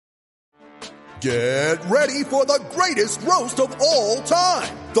Get ready for the greatest roast of all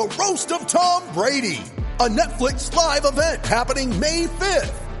time. The Roast of Tom Brady. A Netflix live event happening May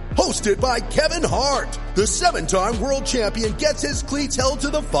 5th. Hosted by Kevin Hart. The 7-time world champion gets his cleats held to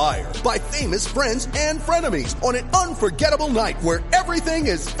the fire by famous friends and frenemies on an unforgettable night where everything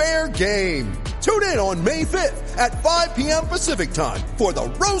is fair game. Tune in on May 5th at 5 p.m. Pacific time for the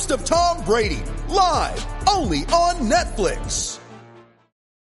Roast of Tom Brady. Live only on Netflix.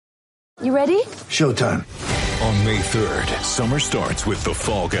 You ready? Showtime. On May 3rd, summer starts with The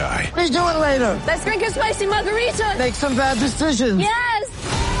Fall Guy. Let's do it later. Let's drink a spicy margarita. Make some bad decisions. Yes.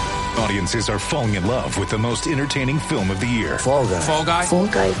 Audiences are falling in love with the most entertaining film of the year. Fall Guy. Fall Guy? Fall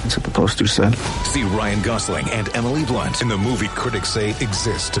Guy. That's what the poster said. See Ryan Gosling and Emily Blunt in the movie critics say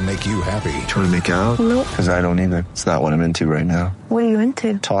exists to make you happy. Trying to make it out? Nope. Because I don't either. It's not what I'm into right now. What are you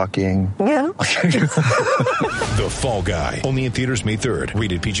into? Talking. Yeah. The Fall Guy. Only in theaters May 3rd.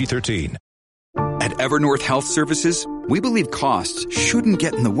 Rated PG-13. At Evernorth Health Services, we believe costs shouldn't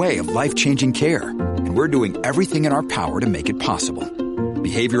get in the way of life-changing care. And we're doing everything in our power to make it possible.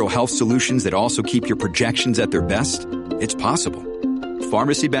 Behavioral health solutions that also keep your projections at their best? It's possible.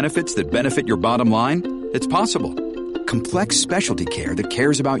 Pharmacy benefits that benefit your bottom line? It's possible. Complex specialty care that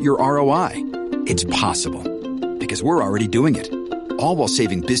cares about your ROI? It's possible. Because we're already doing it. All while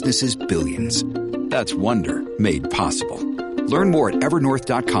saving businesses billions. That's Wonder made possible. Learn more at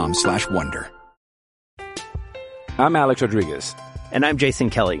evernorth.com/wonder. I'm Alex Rodriguez. And I'm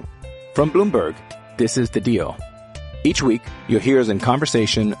Jason Kelly. From Bloomberg, this is The Deal. Each week, you'll hear us in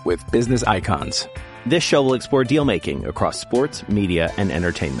conversation with business icons. This show will explore deal-making across sports, media, and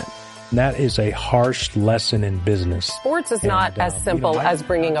entertainment. That is a harsh lesson in business. Sports is not as simple as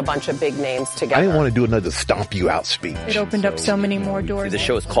bringing a bunch of big names together. I didn't want to do another stomp you out speech. It opened up so many more doors. The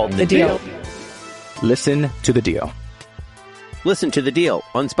show is called The Deal. Listen to The Deal. Listen to The Deal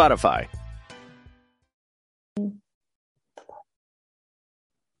on Spotify.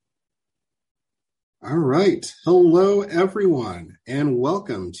 All right. Hello, everyone, and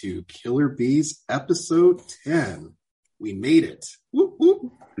welcome to Killer Bees episode 10. We made it. Whoop,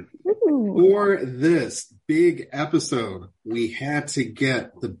 whoop. For this big episode, we had to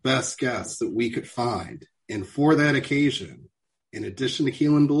get the best guests that we could find. And for that occasion, in addition to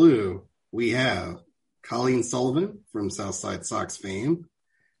Keelan Blue, we have Colleen Sullivan from Southside Sox fame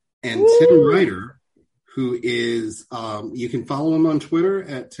and Tim Ryder, who is, you can follow him on Twitter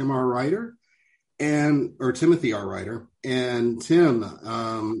at Tim R. Ryder. Or Timothy R. Ryder. And Tim,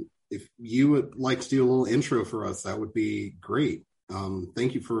 if you would like to do a little intro for us, that would be great.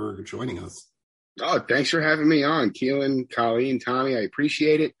 Thank you for joining us. Oh, thanks for having me on, Keelan, Colleen, Tommy. I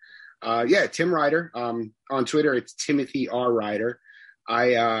appreciate it. Tim Ryder. On Twitter, it's Timothy R. Ryder.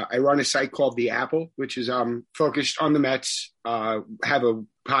 I run a site called The Apple, which is focused on the Mets. Have a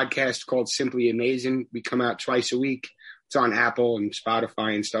podcast called Simply Amazing. We come out twice a week. It's on Apple and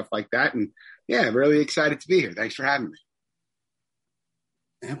Spotify and stuff like that. And yeah, I'm really excited to be here. Thanks for having me.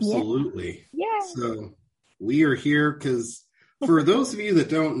 Absolutely. Yeah. So we are here because for those of you that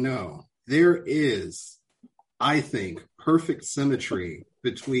don't know, there is, I think, perfect symmetry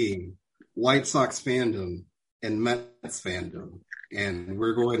between White Sox fandom and Mets fandom. And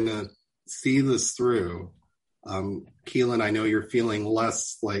we're going to see this through. Keelan, I know you're feeling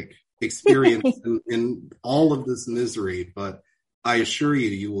less like experienced in all of this misery, but I assure you,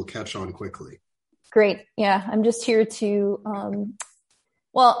 you will catch on quickly. Great. Yeah, I'm just here to,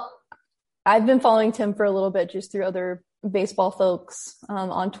 I've been following Tim for a little bit just through other baseball folks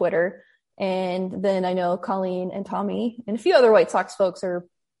on Twitter. And then I know Colleen and Tommy and a few other White Sox folks are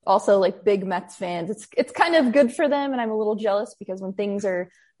also like big Mets fans. It's kind of good for them. And I'm a little jealous because when things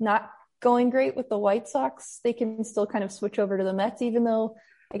are not going great with the White Sox, they can still kind of switch over to the Mets, even though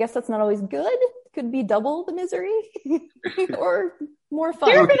I guess that's not always good. Could be double the misery or more fun.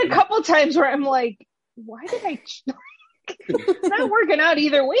 There have been a couple times where I'm like, why did I? It's not working out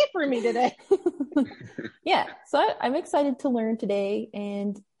either way for me today. Yeah. So I'm excited to learn today,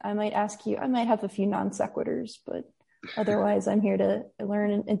 and I might have a few non sequiturs, but otherwise I'm here to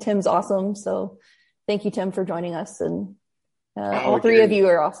learn, and Tim's awesome. So thank you, Tim, for joining us. And all three of you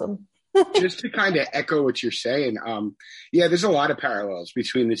are awesome. Just to kind of echo what you're saying, there's a lot of parallels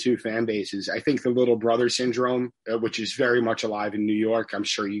between the two fan bases. I think the little brother syndrome, which is very much alive in New York, I'm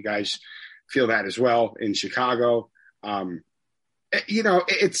sure you guys feel that as well in Chicago.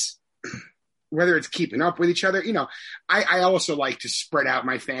 It's whether it's keeping up with each other. I also like to spread out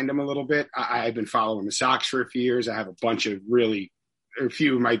my fandom a little bit. I've been following the Sox for a few years. I have a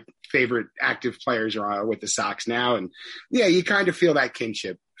few of my favorite active players are with the Sox now. And yeah, you kind of feel that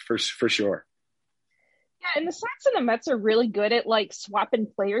kinship for sure. Yeah, and the Sox and the Mets are really good at like swapping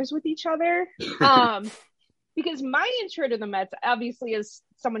players with each other. Because my intro to the Mets, obviously, as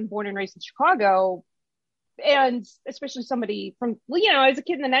someone born and raised in Chicago, and especially somebody from, as a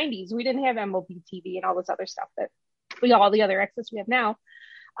kid in the 90s, we didn't have MLB TV and all this other stuff that all the other access we have now.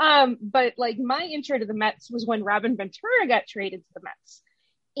 But like my intro to the Mets was when Robin Ventura got traded to the Mets.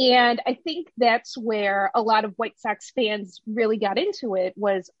 And I think that's where a lot of White Sox fans really got into it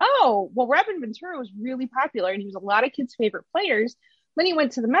was, oh, well, Robin Ventura was really popular and he was a lot of kids' favorite players. Then he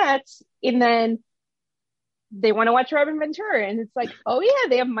went to the Mets and then they want to watch Robin Ventura. And it's like, oh yeah,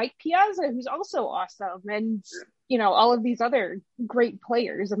 they have Mike Piazza, who's also awesome. And, all of these other great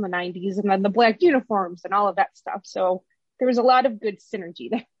players in the 90s and then the black uniforms and all of that stuff. So there was a lot of good synergy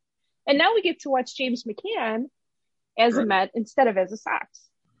there. And now we get to watch James McCann as a Met instead of as a Sox.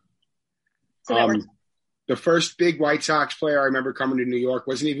 So the first big White Sox player I remember coming to New York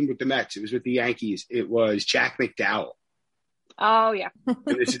wasn't even with the Mets. It was with the Yankees. It was Jack McDowell. Oh, yeah.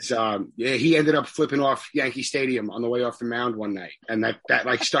 And this is, he ended up flipping off Yankee Stadium on the way off the mound one night. And that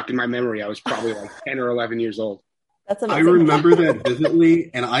like stuck in my memory. I was probably like 10 or 11 years old. That's amazing. I remember that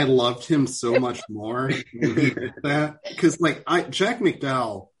vividly, and I loved him so much more when he did that. Because, Jack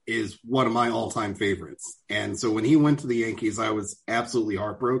McDowell is one of my all-time favorites. And so when he went to the Yankees, I was absolutely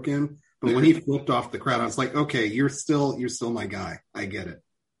heartbroken. But when he flipped off the crowd, I was like, okay, you're still my guy. I get it.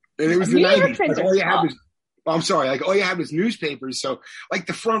 And it was the 90s. All you had was, I'm sorry, all you had was newspapers. So,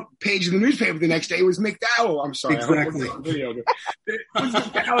 the front page of the newspaper the next day was McDowell. I'm sorry. Exactly. It was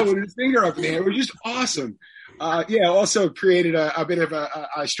McDowell with his finger up there. It was just awesome. Also created a bit of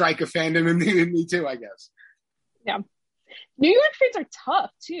a strike of fandom in me too, I guess. Yeah. New York fans are tough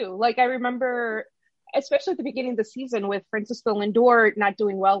too. I remember, especially at the beginning of the season with Francisco Lindor not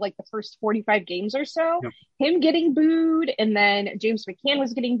doing well, the first 45 games or so, him getting booed. And then James McCann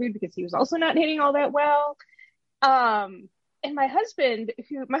was getting booed because he was also not hitting all that well. And my husband's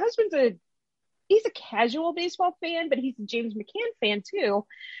he's a casual baseball fan, but he's a James McCann fan too.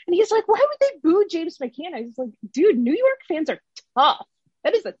 And he's like, why would they boo James McCann? I was like, dude, New York fans are tough.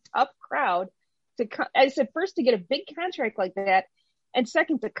 That is a tough crowd I said, first to get a big contract like that. And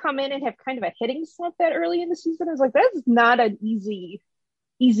second, to come in and have kind of a hitting slump that early in the season. I was like, that's not an easy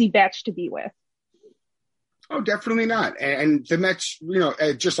batch to be with. Oh, definitely not. And the Mets,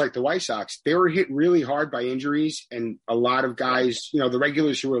 just like the White Sox, they were hit really hard by injuries. And a lot of guys, the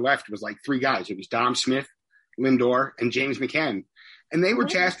regulars who were left was three guys. It was Dom Smith, Lindor, and James McCann. And they were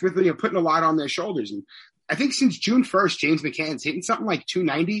tasked with putting a lot on their shoulders. And I think since June 1st, James McCann's hitting something like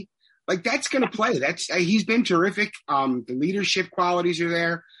 290. That's going to play. He's been terrific. The leadership qualities are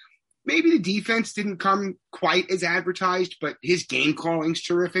there. Maybe the defense didn't come quite as advertised, but his game calling's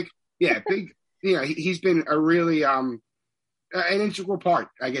terrific. Yeah, big. He's been a really an integral part,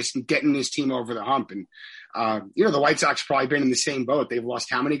 I guess, in getting his team over the hump. And the White Sox probably been in the same boat. They've lost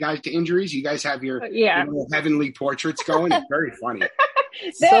how many guys to injuries? You guys have your heavenly portraits going. It's very funny.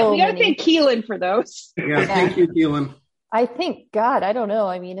 We got to thank Keelan for those. Yeah, thank you, Keelan. I think, God, I don't know.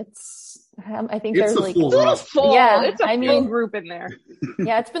 I mean, I think there's full it's a little full. Yeah, it's a full group in there.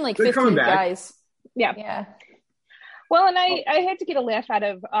 Yeah, it's been 15 guys. Yeah. Well, and I had to get a laugh out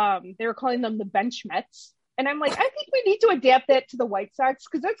of, they were calling them the bench Mets. And I'm like, I think we need to adapt that to the White Sox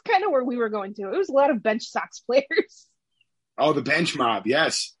because that's kind of where we were going to. It was a lot of bench Sox players. Oh, the bench mob,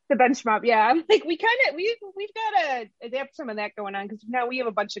 yes. The bench mob, yeah. I'm like, we've got to adapt some of that going on because now we have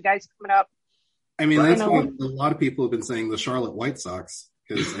a bunch of guys coming up. I mean, that's why a lot of people have been saying the Charlotte White Sox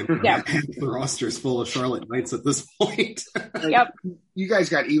because the roster is full of Charlotte Knights at this point. Yep. You guys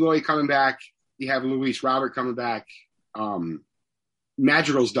got Eloy coming back. You have Luis Robert coming back.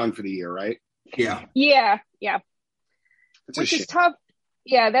 Madrigal's done for the year, right? Yeah. Yeah. Which is tough.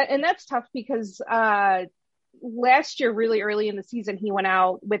 Yeah, that's tough because last year, really early in the season, he went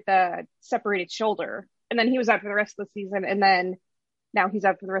out with a separated shoulder, and then he was out for the rest of the season, and then now he's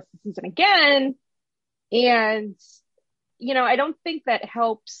out for the rest of the season again. And, I don't think that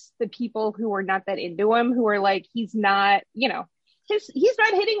helps the people who are not that into him, who are like, he's not, he's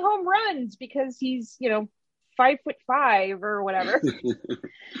not hitting home runs because he's, 5'5" or whatever.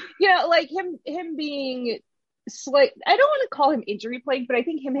 Him being slight. I don't want to call him injury plagued, but I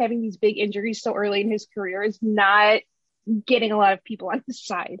think him having these big injuries so early in his career is not getting a lot of people on his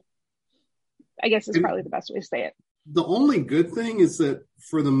side. I guess is probably the best way to say it. The only good thing is that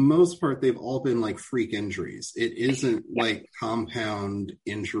for the most part, they've all been freak injuries. It isn't compound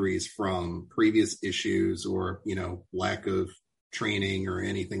injuries from previous issues or, lack of training or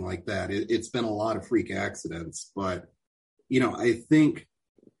anything like that. It's been a lot of freak accidents. But, I think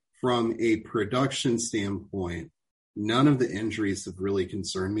from a production standpoint, none of the injuries have really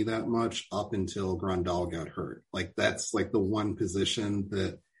concerned me that much up until Grandal got hurt. Like, that's like the one position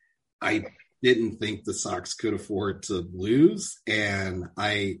that I didn't think the Sox could afford to lose. And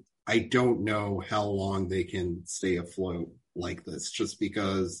I don't know how long they can stay afloat like this, just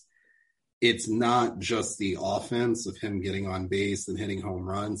because it's not just the offense of him getting on base and hitting home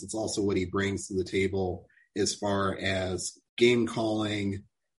runs. It's also what he brings to the table as far as game calling,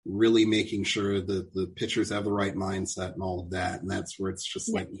 really making sure that the pitchers have the right mindset and all of that. And that's where it's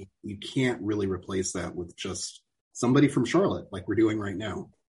just like, you can't really replace that with just somebody from Charlotte like we're doing right now.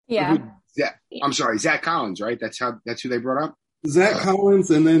 Yeah. I'm sorry, Zach Collins, right? That's who they brought up? Zach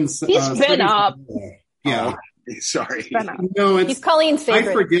Collins, and then he's been up. Yeah. Sorry. No, he's Colleen's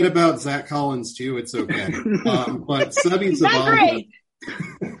favorite. I forget about Zach Collins too. It's okay. But Sebi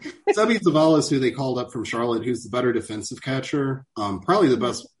Zavala, who they called up from Charlotte, who's the better defensive catcher, probably the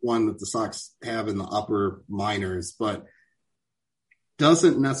best one that the Sox have in the upper minors, but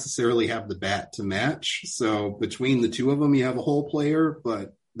doesn't necessarily have the bat to match. So between the two of them, you have a whole player,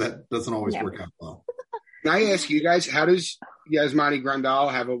 but that doesn't always work out well. Can I ask you guys, how does Yasmani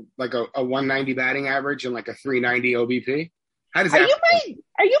Grandal have a 190 batting average and like a 390 OBP? How does that?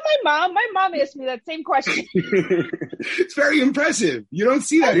 Are you my mom? My mom asked me that same question. It's very impressive. You don't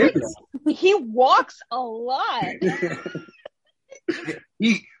see that either. He walks a lot.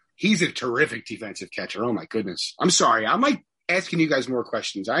 He's a terrific defensive catcher. Oh my goodness. I'm sorry. I'm like asking you guys more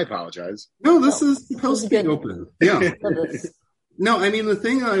questions. I apologize. No, this is supposed to be open. Yeah. No, I mean, the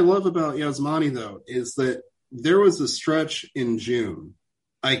thing I love about Yasmani, though, is that there was a stretch in June.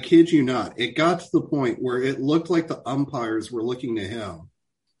 I kid you not. It got to the point where it looked like the umpires were looking to him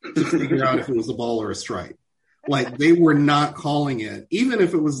to figure out if it was a ball or a strike. Like, they were not calling it, even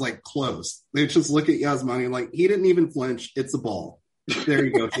if it was, like, close. They just look at Yasmani like, he didn't even flinch. It's a ball. There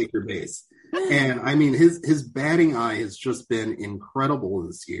you go. Take your base. And, I mean, his batting eye has just been incredible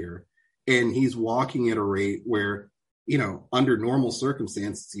this year. And he's walking at a rate where, you know, under normal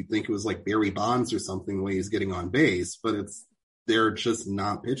circumstances, you'd think it was like Barry Bonds or something the way he's getting on base, but they're just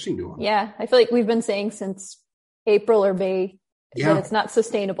not pitching to him. Yeah, I feel like we've been saying since April or May that it's not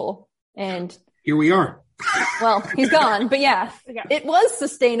sustainable. And here we are. Well, he's gone, but it was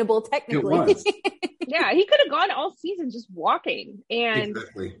sustainable technically. It was. Yeah, he could have gone all season just walking. And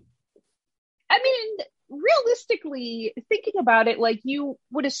exactly. I mean, realistically, thinking about it, like, you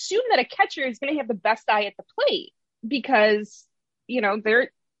would assume that a catcher is going to have the best eye at the plate, because, you know,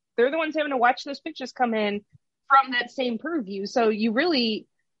 they're the ones having to watch those pitches come in from that same purview. So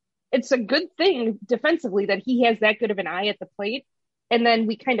it's a good thing defensively that he has that good of an eye at the plate. And then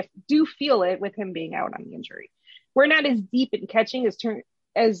we kind of do feel it with him being out on the injury. We're not as deep in catching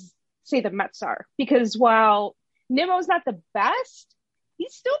as say the Mets are, because while Nimmo's not the best,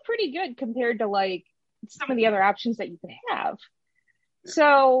 he's still pretty good compared to like some of the other options that you could have.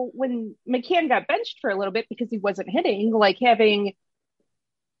 So when McCann got benched for a little bit because he wasn't hitting, like, having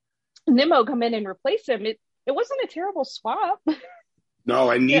Nimmo come in and replace him, it wasn't a terrible swap.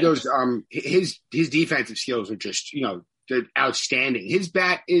 No, and Nito's his defensive skills are just, you know, they're outstanding. His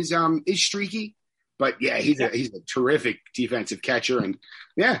bat is streaky, but yeah, he's a terrific defensive catcher. And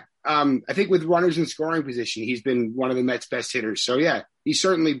I think with runners in scoring position, he's been one of the Mets' best hitters. So yeah, he's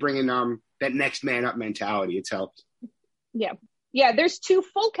certainly bringing that next man up mentality. It's helped. Yeah. Yeah, there's 2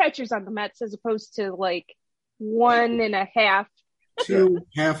 full catchers on the Mets as opposed to like 1.5. 2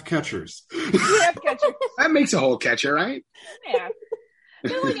 half catchers. 2 half catchers. That makes a whole catcher, right? Yeah.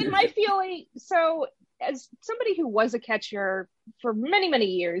 No, like, in my feeling, so as somebody who was a catcher for many, many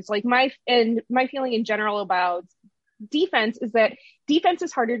years, like my feeling in general about defense is that defense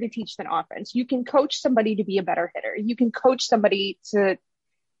is harder to teach than offense. You can coach somebody to be a better hitter. You can coach somebody to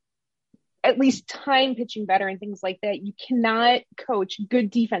at least time pitching better and things like that. You cannot coach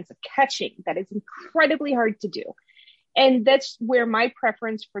good defensive catching. That is incredibly hard to do. And that's where my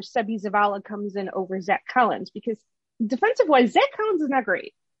preference for Sebi Zavala comes in over Zach Collins, because defensive-wise, Zach Collins is not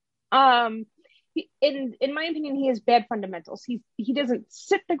great. In my opinion, he has bad fundamentals. He doesn't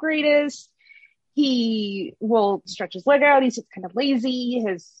sit the greatest. He will stretch his leg out. He's just kind of lazy.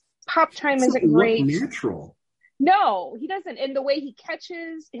 His pop time isn't great. Natural. No, he doesn't. And the way he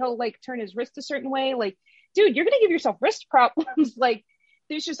catches, he'll like turn his wrist a certain way. Like, dude, you're going to give yourself wrist problems. Like,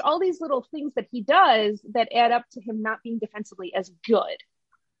 there's just all these little things that he does that add up to him not being defensively as good.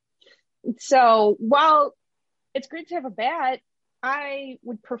 So while it's great to have a bat, I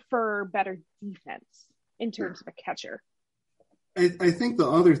would prefer better defense in terms of a catcher. I think the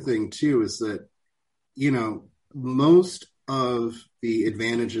other thing too is that, you know, most of the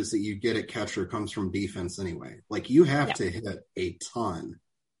advantages that you get at catcher comes from defense anyway. Like, you have to hit a ton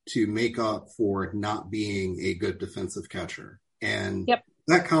to make up for not being a good defensive catcher. And yep.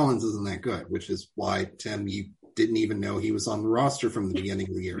 Zach Collins isn't that good, which is why, Tim, you didn't even know he was on the roster from the beginning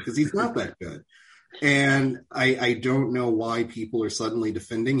of the year, because he's not that good. And I don't know why people are suddenly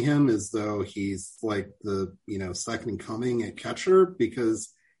defending him as though he's like the, second coming at catcher,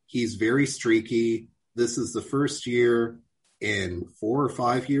 because he's very streaky. This is the first year in 4 or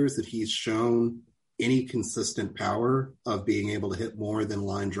 5 years that he's shown any consistent power of being able to hit more than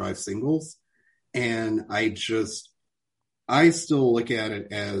line drive singles. And I still look at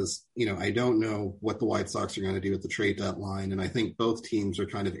it as, I don't know what the White Sox are going to do at the trade deadline. And I think both teams are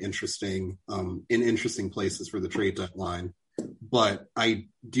kind of interesting, in interesting places for the trade deadline. But I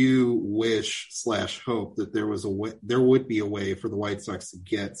do wish/hope that there would be a way for the White Sox to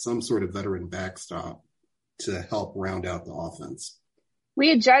get some sort of veteran backstop to help round out the offense. We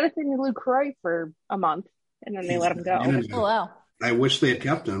had Jonathan Lucroy for a month, and then they let him go. Oh, wow. I wish they had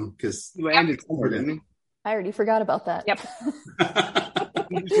kept him, because he landed somewhere, didn't he? I already forgot about that. Yep.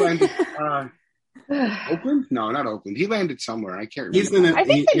 He just landed Oakland? No, not Oakland. He landed somewhere. I can't remember. I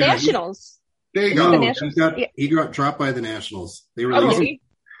think the Nationals. There you go. He got dropped by the Nationals. They were really?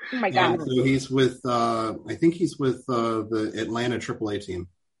 Oh my God. So he's with I think he's with the Atlanta AAA team.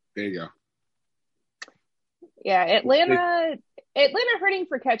 There you go. Yeah, Atlanta hurting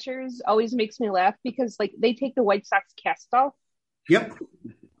for catchers always makes me laugh, because they take the White Sox cast off. Yep.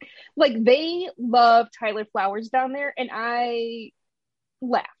 They love Tyler Flowers down there, and I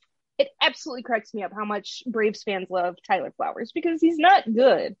laugh. It absolutely cracks me up how much Braves fans love Tyler Flowers, because he's not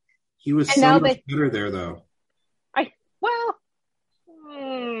good. He was so much better there, though.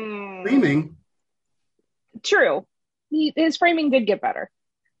 Framing. True. His framing did get better.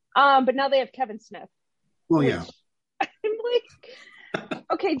 But now they have Kevin Smith. Well, yeah. I'm like,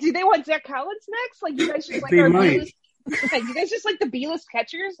 okay, do they want Zach Collins next? Like, you guys just like they our might. B-list, you guys just like the B-list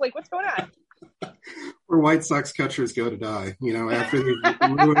catchers? Like, what's going on? Where White Sox catchers go to die, after they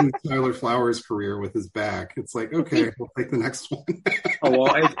ruined Tyler Flowers' career with his back. It's like, okay, we'll take the next one. Oh,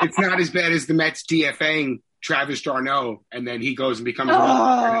 well, it's not as bad as the Mets DFAing Travis d'Arnaud, and then he goes and becomes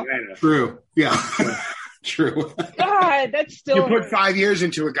True. Yeah. True. God, that's still... You put 5 years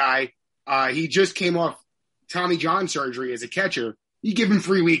into a guy. He just came off Tommy John surgery as a catcher. You give him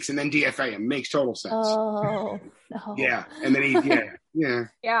 3 weeks and then DFA him. Makes total sense. Oh, no. Yeah. And then Yeah.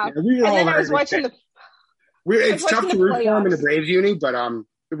 We were and all then I was watching the... It's tough to root for him in the Braves uni, but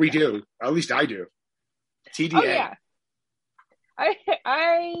we do. At least I do. TDA. Oh, yeah.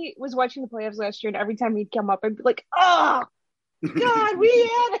 I was watching the playoffs last year, and every time he'd come up, I'd be like, oh, God, we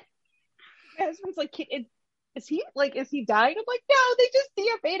had it. My husband's like, is he dying? I'm like, no, they just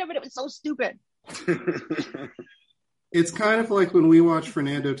DFA'd him, and it was so stupid. It's kind of like when we watch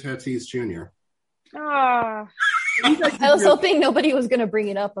Fernando Tatis Jr. I was hoping nobody was going to bring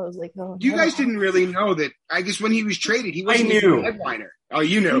it up. I was like, oh. You guys didn't really know that. I guess when he was traded, he wasn't a headliner. Oh,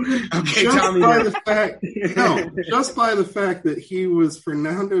 you knew. Okay, just by the fact that he was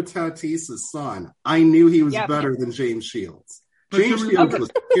Fernando Tatis' son, I knew he was better than James Shields. James Shields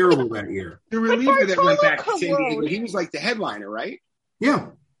was terrible that year. The reliever that went back to San Diego, he was like the headliner, right? Yeah.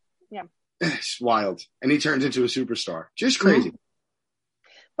 Yeah. It's wild. And he turns into a superstar. Just crazy. Mm-hmm.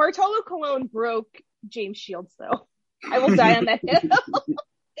 Bartolo Colon broke James Shields, though. I will die on that hill.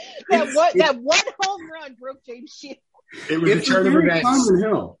 that one home run broke James Shields. It was a turn of events.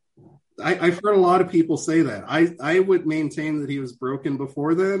 Hill. I've heard a lot of people say that. I would maintain that he was broken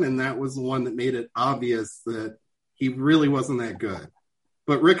before then, and that was the one that made it obvious that he really wasn't that good.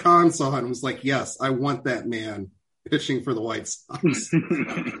 But Rick Hahn saw it and was like, yes, I want that man pitching for the White Sox. Well,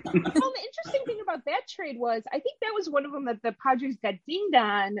 the interesting thing about that trade was, I think that was one of them that the Padres got dinged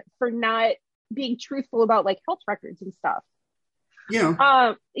on for not being truthful about like health records and stuff.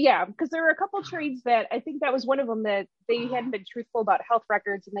 Yeah. Yeah, because there were a couple trades that I think that was one of them that they hadn't been truthful about health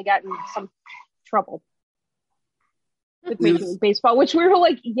records, and they got in some trouble with Major League Baseball, which we were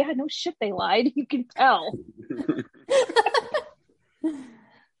like, yeah, no shit, they lied. You can tell.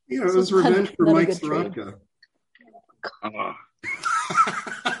 It was revenge for Mike Soroka.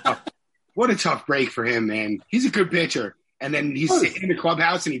 What a tough break for him, man. He's a good pitcher. And then he's sitting in the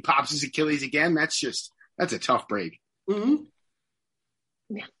clubhouse and he pops his Achilles again. That's a tough break. Mm-hmm.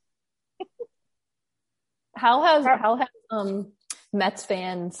 Yeah. How have Mets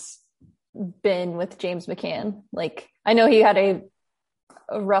fans been with James McCann? Like, I know he had a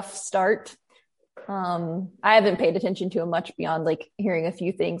rough start. I haven't paid attention to him much beyond like hearing a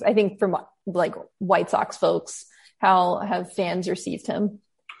few things. I think from like White Sox folks, how have fans received him?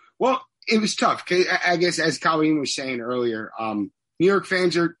 Well, it was tough. I guess as Colleen was saying earlier, New York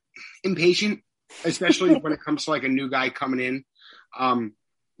fans are impatient, especially when it comes to like a new guy coming in.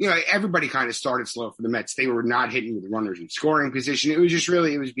 everybody kind of started slow for the Mets. They were not hitting with runners in scoring position. It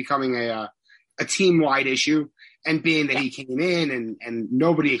was becoming a team-wide issue. And being that he came in and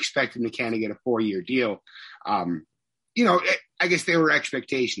nobody expected McCann to get a 4-year deal, I guess there were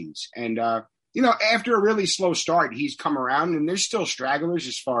expectations. And, after a really slow start, he's come around, and there's still stragglers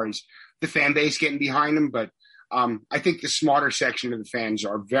as far as the fan base getting behind him. But I think the smarter section of the fans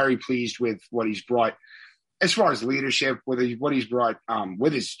are very pleased with what he's brought as far as leadership, what he's brought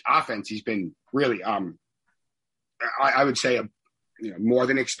with his offense. He's been really, I would say, more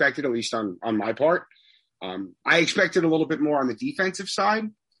than expected, at least on my part. I expected a little bit more on the defensive side,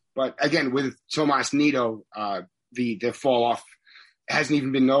 but again, with Tomas Nido, the fall off hasn't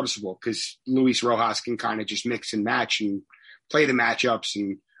even been noticeable because Luis Rojas can kind of just mix and match and play the matchups.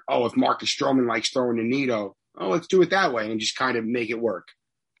 And, if Marcus Stroman likes throwing to Nido, let's do it that way and just kind of make it work.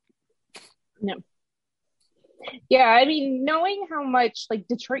 No. Yeah, I mean, knowing how much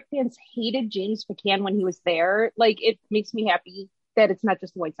Detroit fans hated James McCann when he was there, it makes me happy that it's not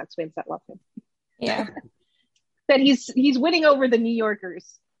just the White Sox fans that love him. Yeah. That he's winning over the New Yorkers.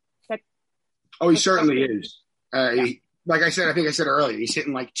 He certainly is. Like I said earlier, he's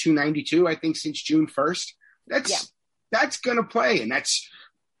hitting 292, I think, since June 1st. That's going to play. And that's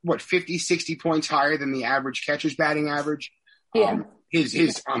 50, 60 points higher than the average catcher's batting average. Yeah.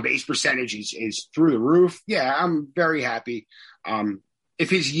 His on-base percentage is through the roof. Yeah, I'm very happy. If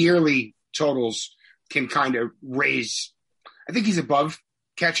his yearly totals can kind of raise, I think he's above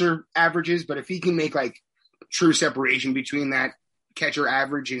catcher averages, but if he can make true separation between that catcher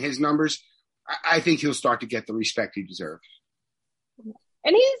average and his numbers, I think he'll start to get the respect he deserves.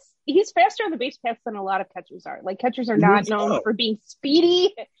 And he's faster on the base paths than a lot of catchers are. Catchers are not known for being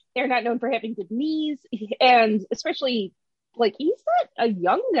speedy. They're not known for having good knees. And especially, he's not a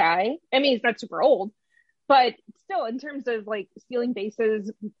young guy. I mean, he's not super old, but still in terms of stealing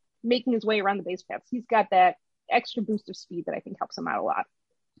bases, making his way around the base paths, he's got that extra boost of speed that I think helps him out a lot.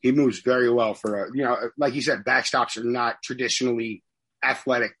 He moves very well for like you said, backstops are not traditionally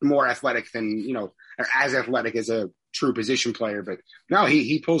more athletic than, or as athletic as a true position player. But no,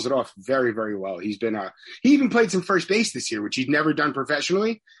 he pulls it off very, very well. He's been, he even played some first base this year, which he'd never done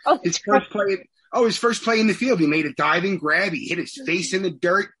professionally. His first play in the field, he made a diving grab. He hit his face in the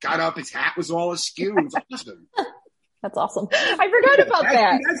dirt, got up, his hat was all askew. It was awesome. That's awesome. I forgot about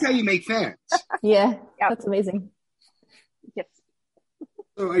that. That's how you make fans. Yeah, that's amazing. Yes.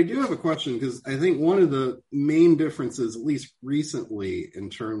 So I do have a question because I think one of the main differences, at least recently, in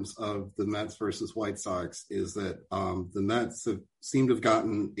terms of the Mets versus White Sox is that the Mets seem to have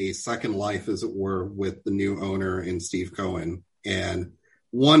gotten a second life, as it were, with the new owner in Steve Cohen, and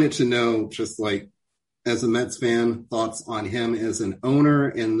wanted to know, just as a Mets fan, thoughts on him as an owner.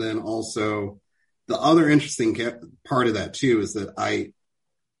 And then also the other interesting part of that too is that I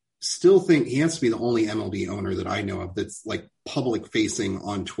still think he has to be the only MLB owner that I know of that's public facing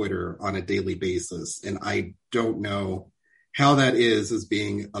on Twitter on a daily basis. And I don't know how that is as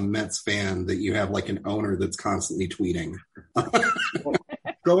being a Mets fan, that you have an owner that's constantly tweeting.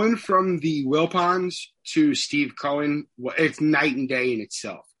 Going from the Wilpons to Steve Cohen, it's night and day in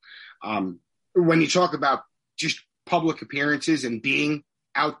itself. When you talk about just public appearances and being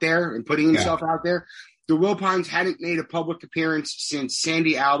out there and putting himself out there, the Wilpons hadn't made a public appearance since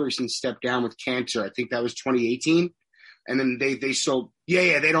Sandy Alderson stepped down with cancer. I think that was 2018. And then they sold.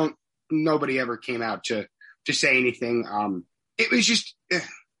 Nobody ever came out to say anything. It was just,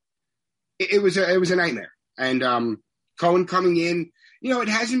 it was a nightmare. And Cohen coming in, it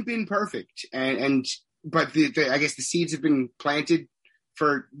hasn't been perfect. But I guess the seeds have been planted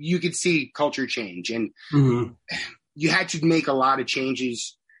for, you could see culture change. And you had to make a lot of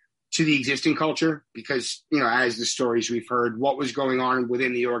changes to the existing culture because, as the stories we've heard, what was going on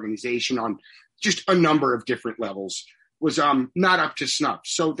within the organization on just a number of different levels was not up to snuff.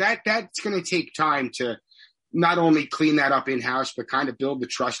 So that's going to take time to not only clean that up in-house, but kind of build the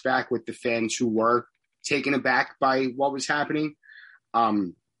trust back with the fans who were taken aback by what was happening.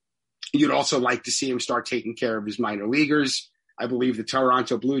 You'd also like to see him start taking care of his minor leaguers. I believe the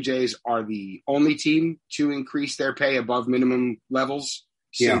Toronto Blue Jays are the only team to increase their pay above minimum levels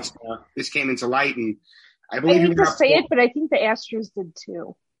since this came into light. And I believe I hate to say it, but I think the Astros did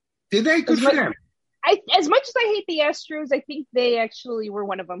too. Did they? Good for them. As much as I hate the Astros, I think they actually were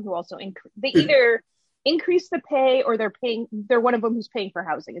one of them who also they either increase the pay or they're one of them who's paying for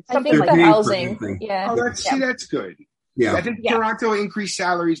housing. It's something like the housing. Yeah. That's good. Yeah. I think Toronto increased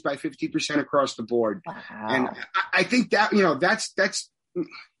salaries by 50% across the board. Wow. And I think that, that's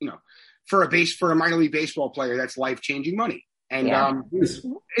for a minor league baseball player, that's life-changing money. And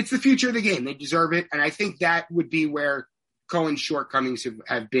it's the future of the game. They deserve it. And I think that would be where Cohen's shortcomings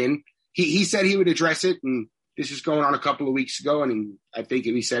have been. He said he would address it, and this was going on a couple of weeks ago, and I think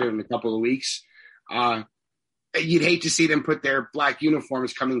he said it in a couple of weeks. You'd hate to see them put their black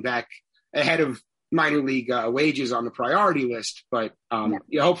uniforms coming back ahead of minor league wages on the priority list, but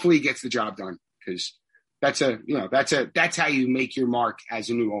hopefully he gets the job done, because that's how you make your mark as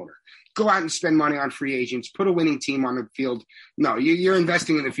a new owner. Go out and spend money on free agents, put a winning team on the field. No, you're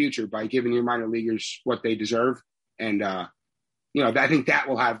investing in the future by giving your minor leaguers what they deserve. And, I think that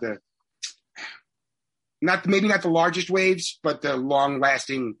will have maybe not the largest waves, but the long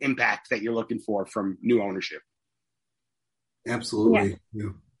lasting impact that you're looking for from new ownership. Absolutely. Yeah.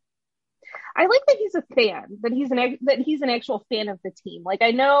 I like that he's a fan, that he's an actual fan of the team. Like,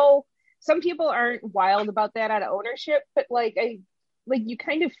 I know some people aren't wild about that out of ownership, but you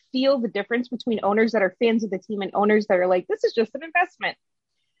kind of feel the difference between owners that are fans of the team and owners that are like, this is just an investment.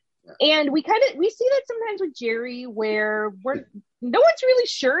 Yeah. And we see that sometimes with Jerry, where no one's really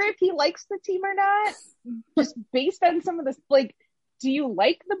sure if he likes the team or not, just based on some of this. Like, do you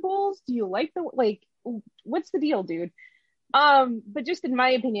like the Bulls? Do you like what's the deal, dude? But just in my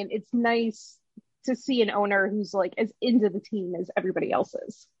opinion, it's nice to see an owner who's like as into the team as everybody else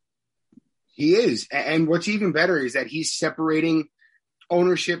is. He is. And what's even better is that he's separating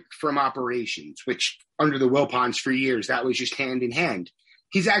ownership from operations, which under the Wilpons for years, that was just hand in hand.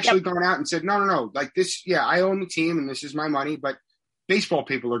 He's actually gone out and said, no, like this, I own the team and this is my money, but baseball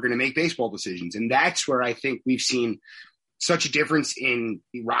people are going to make baseball decisions. And that's where I think we've seen such a difference in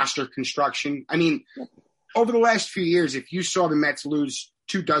the roster construction. I mean, over the last few years, if you saw the Mets lose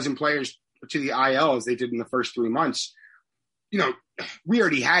 24 players to the IL as they did in the first 3 months, we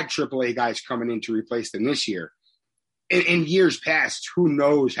already had AAA guys coming in to replace them this year. In years past, who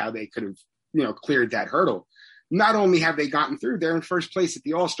knows how they could have, cleared that hurdle. Not only have they gotten through, they're in first place at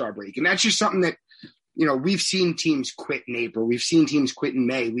the All-Star break. And that's just something that, we've seen teams quit in April. We've seen teams quit in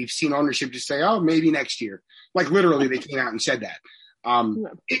May. We've seen ownership just say, oh, maybe next year. Like literally they came out and said that.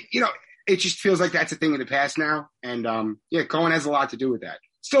 It just feels like that's a thing of the past now. And Cohen has a lot to do with that.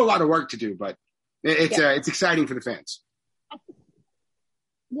 Still a lot of work to do, but it's exciting for the fans.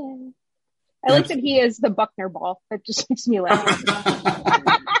 Yeah. I like that he is the Buckner ball. That just makes me laugh.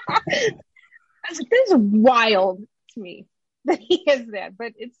 That's wild to me that he is that,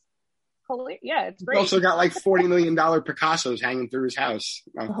 but it's hilarious. Yeah, it's great. He's also got like $40 million Picassos hanging through his house.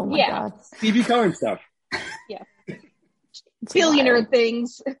 Oh my God. Stevie Cohen stuff. Yeah. Billionaire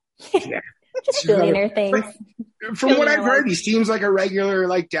things. Yeah. Just billionaire things. From what I've heard, he seems like a regular,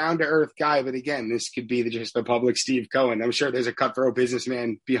 like down-to-earth guy. But again, this could be just the public Steve Cohen. I'm sure there's a cutthroat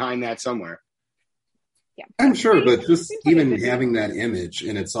businessman behind that somewhere. Yeah, I'm sure, but just even having that image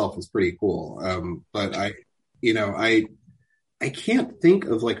in itself is pretty cool. But I can't think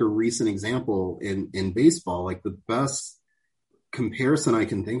of like a recent example in baseball. Like the best comparison I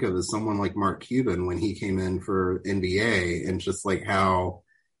can think of is someone like Mark Cuban when he came in for NBA, and just like how,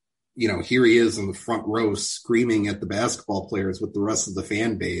 here he is in the front row screaming at the basketball players with the rest of the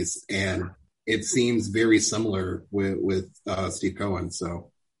fan base. And it seems very similar with Steve Cohen.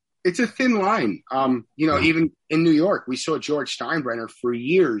 So it's a thin line. Even in New York, we saw George Steinbrenner for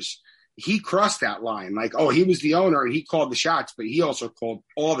years. He crossed that line. Like, he was the owner and he called the shots, but he also called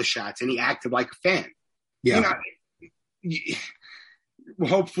all the shots and he acted like a fan. Yeah.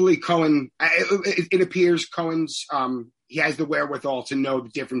 Hopefully Cohen, it appears Cohen's, he has the wherewithal to know the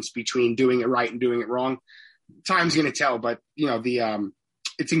difference between doing it right and doing it wrong. Time's going to tell, but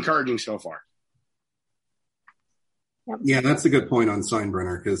it's encouraging so far. Yeah, that's a good point on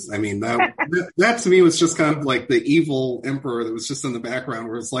Steinbrenner, because I mean that to me was just kind of like the evil emperor that was just in the background,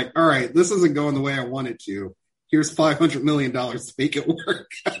 where it's like, all right, this isn't going the way I want it to. Here's $500 million to make it work.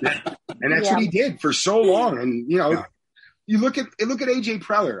 And that's what he did for so long. And you look at AJ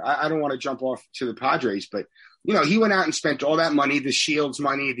Preller. I don't want to jump off to the Padres, but he went out and spent all that money, the Shields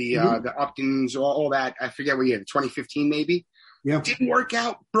money, the Uptons, all that. I forget what year, 2015 maybe. Yeah. Didn't work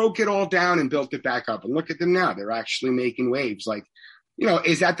out, broke it all down and built it back up. And look at them now. They're actually making waves. Like,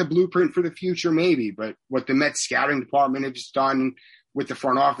 is that the blueprint for the future? Maybe. But what the Mets scouting department has done, with the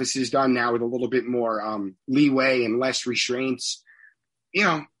front office has done now with a little bit more leeway and less restraints,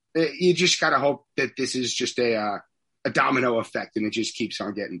 you just got to hope that this is just a domino effect and it just keeps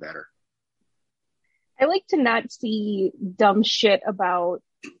on getting better. I like to not see dumb shit about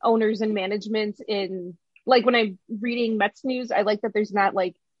owners and management in, like, when I'm reading Mets news, I like that there's not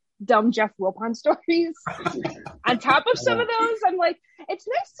like dumb Jeff Wilpon stories. On top of some of those, I'm like, it's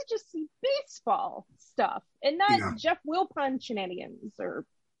nice to just see baseball stuff and not Jeff Wilpon shenanigans or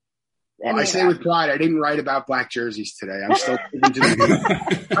I say with pride, I didn't write about black jerseys today. I'm still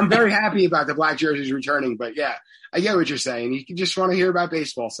I'm very happy about the black jerseys returning, but yeah, I get what you're saying. You just want to hear about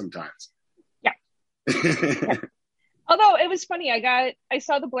baseball sometimes. Yeah. Although it was funny, I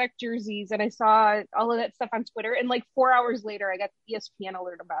saw the black jerseys and I saw all of that stuff on Twitter, and like 4 hours later, I got the ESPN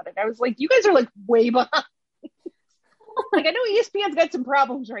alert about it. I was like, you guys are like way behind. Like, I know ESPN's got some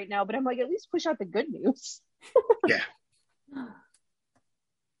problems right now, but I'm like, at least push out the good news. Yeah.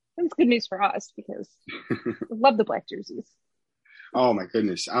 It's good news for us because I love the black jerseys. Oh my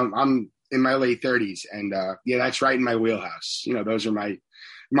goodness. I'm in my late 30s and yeah, that's right in my wheelhouse. You know, those are my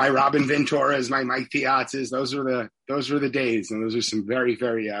Robin Venturas, my Mike Piazzas. Those were the days, and those are some very,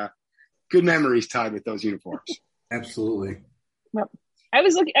 very good memories tied with those uniforms. Absolutely. Well, I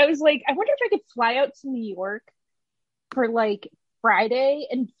was like, I wonder if I could fly out to New York for like Friday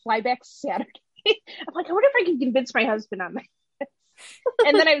and fly back Saturday. I'm like, I wonder if I can convince my husband on that.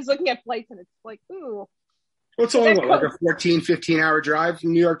 And then I was looking at flights and it's like, ooh. What's only like a 14, 15-hour drive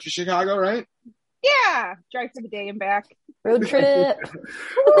from New York to Chicago, right? Yeah. Drive for the day and back. Road trip.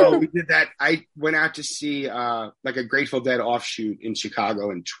 Oh, we did that. I went out to see like a Grateful Dead offshoot in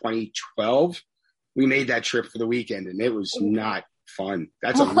Chicago in 2012. We made that trip for the weekend and it was not fun.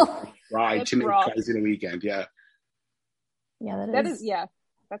 That's a long ride to make twice in a weekend. Yeah. Yeah, that is yeah.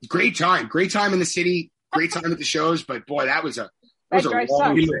 That's great time. Great time in the city. Great time at the shows. But boy, that was a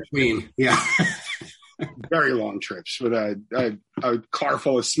long trip. Yeah. Very long trips with a car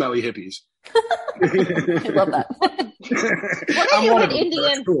full of smelly hippies. I love that. What you hit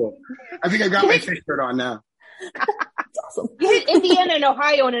Indiana? Cool. I think I got my fish shirt on now. That's awesome. You hit Indiana and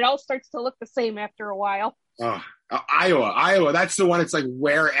Ohio, and it all starts to look the same after a while. Iowa. That's the one. It's like,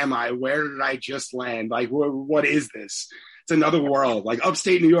 where am I? Where did I just land? Like, what is this? It's another world. Like,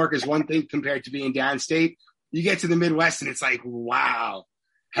 upstate New York is one thing compared to being downstate. You get to the Midwest, and it's like, wow,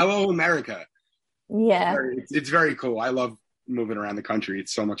 hello, America. Yeah. It's very cool. I love moving around the country.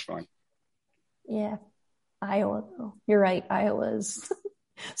 It's so much fun. Yeah. Iowa, though. You're right. Iowa's.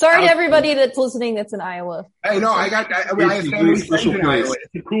 Sorry to everybody that's listening that's in Iowa. Hey, no, I have family friends in Iowa.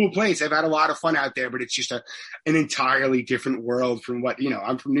 It's a cool place. I've had a lot of fun out there, but it's just an entirely different world from what,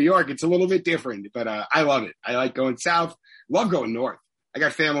 I'm from New York. It's a little bit different, but I love it. I like going south, love going north. I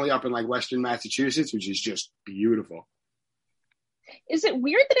got family up in like Western Massachusetts, which is just beautiful. Is it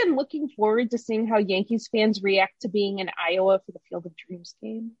weird that I'm looking forward to seeing how Yankees fans react to being in Iowa for the Field of Dreams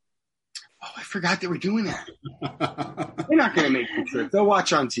game? Oh, I forgot they were doing that. They're not going to make the trip. They'll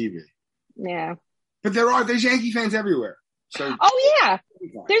watch on TV. Yeah. But there's Yankee fans everywhere. So. Oh, yeah.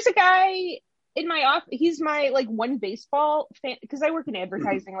 There's a guy in my office. He's my like one baseball fan because I work in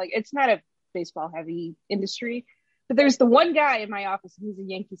advertising. Like, it's not a baseball heavy industry. But there's the one guy in my office who's a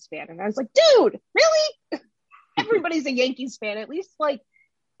Yankees fan. And I was like, dude, really? Everybody's a Yankees fan. At least like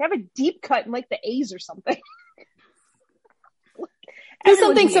have a deep cut in like the A's or something. Do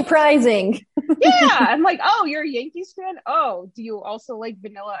something surprising. Yeah. I'm like, oh, you're a Yankees fan? Oh, do you also like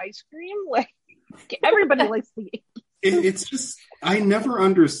vanilla ice cream? Like everybody likes the Yankees. It's just, I never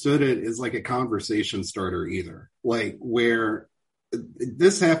understood it as like a conversation starter either. Like where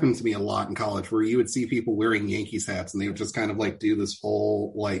this happened to me a lot in college where you would see people wearing Yankees hats and they would just kind of like do this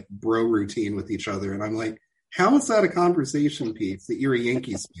whole like bro routine with each other. And I'm like, how is that a conversation piece that you're a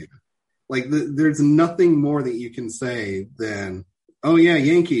Yankees fan? Like there's nothing more that you can say than, oh yeah,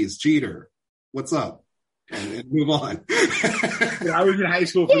 Yankees, Jeter, what's up? And move on. I was in high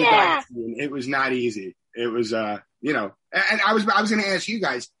school for the Dodgers team. It was not easy. It was, and I was going to ask you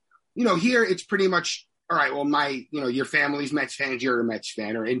guys, here it's pretty much, all right, well, your family's Mets fans, you're a Mets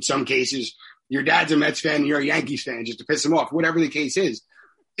fan, or in some cases, your dad's a Mets fan, you're a Yankees fan, just to piss them off, whatever the case is.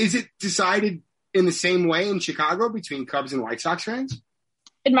 Is it decided in the same way in Chicago between Cubs and White Sox fans?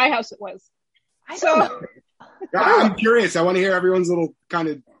 In my house, it was. I'm curious. I want to hear everyone's little kind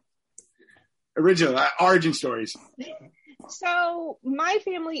of original origin stories. So my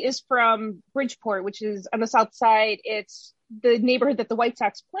family is from Bridgeport, which is on the south side. It's the neighborhood that the White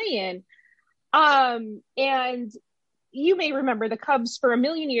Sox play in. And you may remember the Cubs for a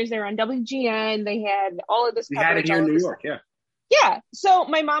million years. They were on WGN. They had all of this coverage. We had it here in New York, yeah. Yeah. So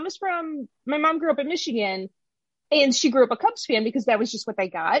my mom grew up in Michigan and she grew up a Cubs fan because that was just what they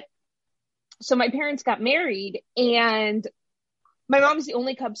got. So my parents got married and my mom is the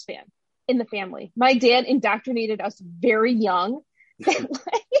only Cubs fan in the family. My dad indoctrinated us very young that,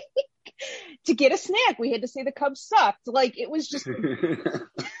 like, to get a snack, we had to say the Cubs sucked. Like it was just,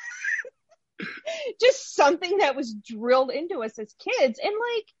 just something that was drilled into us as kids. And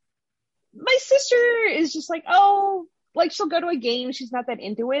like, my sister is just like, oh, like she'll go to a game. She's not that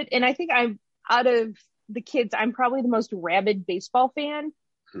into it. And I think out of the kids, I'm probably the most rabid baseball fan.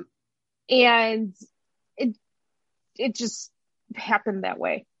 And it just happened that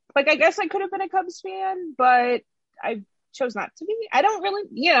way. Like, I guess I could have been a Cubs fan, but I chose not to be. I don't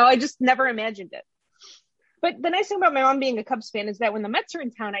really, I just never imagined it. But the nice thing about my mom being a Cubs fan is that when the Mets are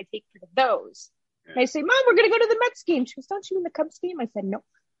in town, I take her to those. And I say, Mom, we're going to go to the Mets game. She goes, don't you mean the Cubs game? I said, no.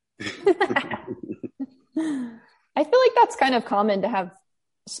 I feel like that's kind of common to have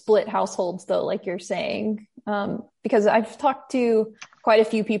split households, though, like you're saying, because I've talked to quite a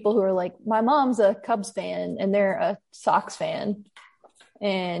few people who are like, my mom's a Cubs fan and they're a Sox fan.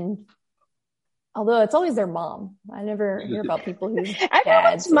 And although it's always their mom, I never hear about people whose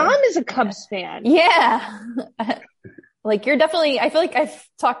everyone's mom is a Cubs fan. Yeah. Like you're definitely, I feel like I've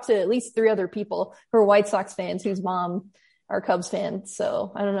talked to at least 3 other people who are White Sox fans whose mom are Cubs fans.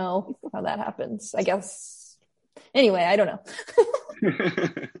 So I don't know how that happens. I guess. Anyway, I don't know.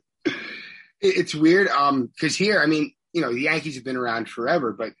 It's weird. Cause here, I mean, the Yankees have been around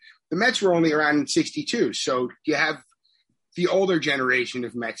forever, but the Mets were only around in 62. So you have the older generation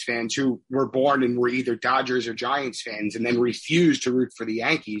of Mets fans who were born and were either Dodgers or Giants fans and then refused to root for the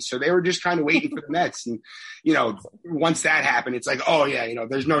Yankees. So they were just kind of waiting for the Mets. And, once that happened, it's like, oh yeah,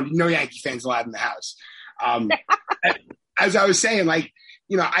 there's no Yankee fans allowed in the house. As I was saying, like,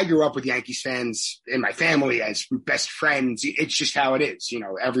 I grew up with Yankees fans in my family as best friends. It's just how it is.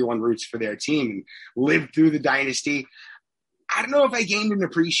 Everyone roots for their team and lived through the dynasty. I don't know if I gained an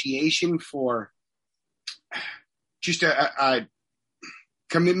appreciation for just a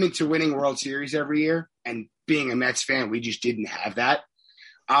commitment to winning World Series every year, and being a Mets fan, we just didn't have that.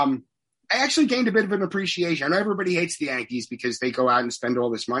 I actually gained a bit of an appreciation. I know everybody hates the Yankees because they go out and spend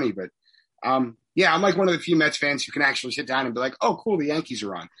all this money, but yeah, I'm like one of the few Mets fans who can actually sit down and be like, oh, cool, the Yankees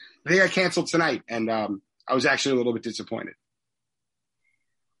are on. They got canceled tonight, and I was actually a little bit disappointed.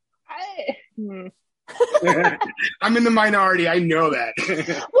 I'm in the minority. I know that.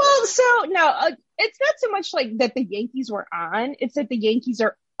 Well, so no, it's not so much like that the Yankees were on. It's that the Yankees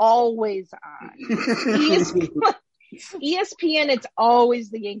are always on. ESPN, it's always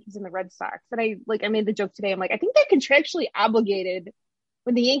the Yankees and the Red Sox. And I made the joke today. I'm like, I think they're contractually obligated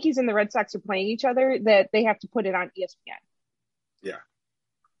when the Yankees and the Red Sox are playing each other that they have to put it on ESPN. Yeah.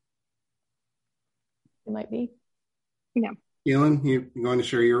 It might be. Yeah. Keelan, you going to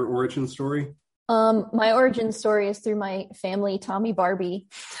share your origin story? My origin story is through my family, Tommy Barbie.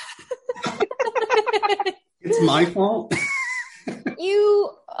 It's my fault. You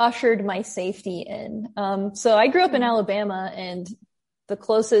ushered my safety in. So I grew up in Alabama, and the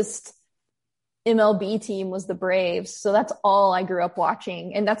closest MLB team was the Braves. So that's all I grew up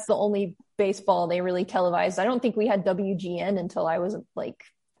watching. And that's the only baseball they really televised. I don't think we had WGN until I was like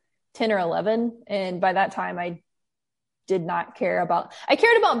 10 or 11. And by that time, I cared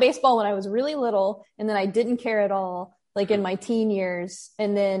about baseball when I was really little, and then I didn't care at all like in my teen years.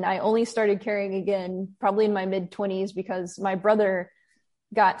 And then I only started caring again probably in my mid-20s because my brother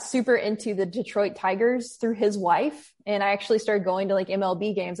got super into the Detroit Tigers through his wife, and I actually started going to like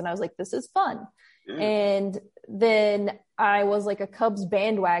MLB games, and I was like, this is fun. Yeah. And then I was like a Cubs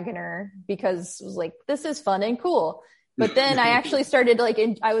bandwagoner because it was like, this is fun and cool. But then I actually started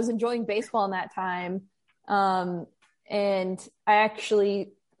I was enjoying baseball in that time. And I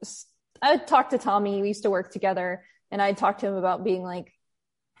talked to Tommy, we used to work together, and I talked to him about being like,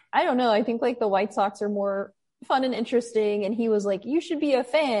 I don't know, I think like the White Sox are more fun and interesting. And he was like, you should be a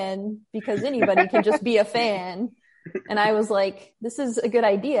fan because anybody can just be a fan. And I was like, this is a good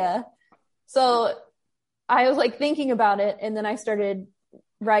idea. So I was like thinking about it, and then I started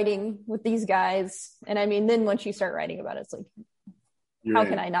writing with these guys. And I mean, then once you start writing about it, it's like, how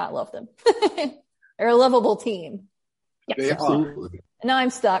can I not love them? They're a lovable team. Yes. Absolutely. Now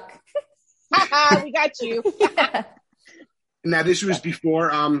I'm stuck. We got you. Yeah. Now this was before,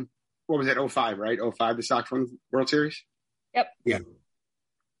 what was that? 05, right? 05, the Sox won World Series? Yep. Yeah.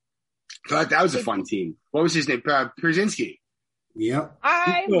 So that was a fun team. What was his name? Przinsky. Yep.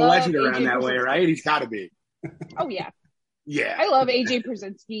 He's a legend around that way, right? He's got to be. Oh, yeah. Yeah. I love AJ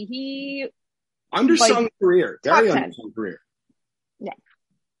Przinsky. He undersung career. Very undersung career. Yeah.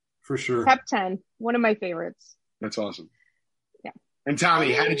 For sure. Top 10. One of my favorites. That's awesome. Yeah. And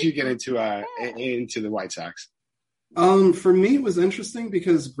Tommy, how did you get into the White Sox? For me, it was interesting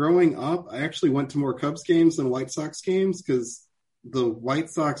because growing up, I actually went to more Cubs games than White Sox games because the White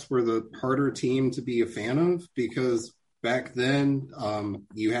Sox were the harder team to be a fan of because back then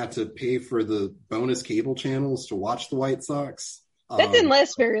you had to pay for the bonus cable channels to watch the White Sox. That didn't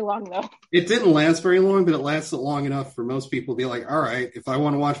last very long, though. It didn't last very long, but it lasted long enough for most people to be like, all right, if I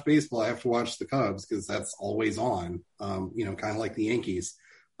want to watch baseball, I have to watch the Cubs because that's always on, kind of like the Yankees.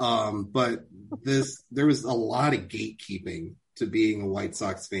 But there was a lot of gatekeeping to being a White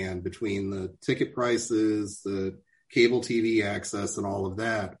Sox fan between the ticket prices, the cable TV access, and all of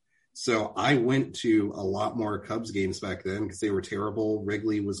that. So I went to a lot more Cubs games back then because they were terrible.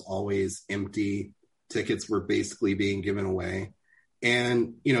 Wrigley was always empty. Tickets were basically being given away.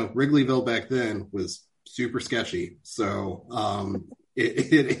 And, you know, Wrigleyville back then was super sketchy. So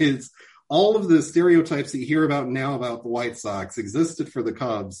it is all of the stereotypes that you hear about now about the White Sox existed for the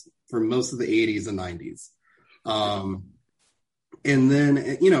Cubs for most of the 80s and 90s. And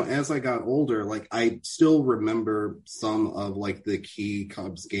then, you know, as I got older, like I still remember some of like the key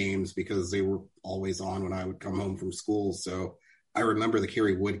Cubs games because they were always on when I would come home from school. So I remember the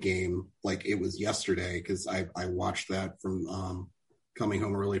Kerry Wood game like it was yesterday because I watched that from coming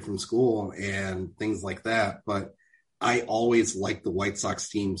home early from school and things like that. But I always liked the White Sox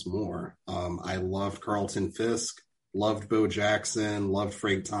teams more. I loved Carlton Fisk, loved Bo Jackson, loved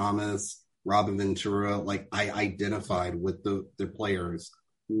Frank Thomas, Robin Ventura. Like I identified with the players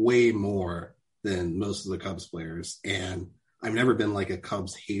way more than most of the Cubs players. And I've never been like a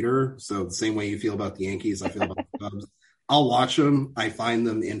Cubs hater. So the same way you feel about the Yankees, I feel about the Cubs. I'll watch them. I find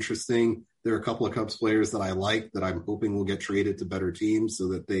them interesting. There are a couple of Cubs players that I like that I'm hoping will get traded to better teams so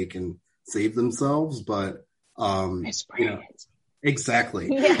that they can save themselves. But, you know, exactly.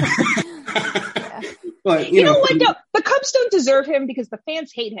 Yeah. But you know what? No, the Cubs don't deserve him because the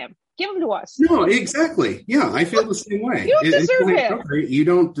fans hate him. Give him to us. No, exactly. Yeah, I feel the same way. You don't deserve him. You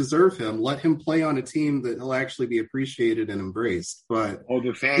don't deserve him. Let him play on a team that he'll actually be appreciated and embraced. But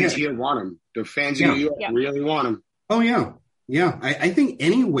the fans here want him. The fans in New York really want him. Oh yeah, yeah. I think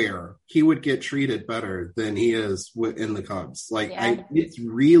anywhere he would get treated better than he is in the Cubs. Like it's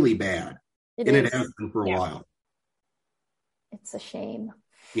really bad, it has been for a while. It's a shame.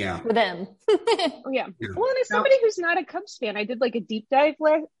 Yeah. For them. Yeah. Well, and as somebody who's not a Cubs fan, I did like a deep dive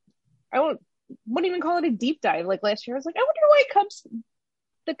I wouldn't even call it a deep dive. Like last year, I was like, I wonder why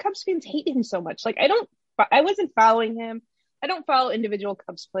the Cubs fans hate him so much. Like I wasn't following him. I don't follow individual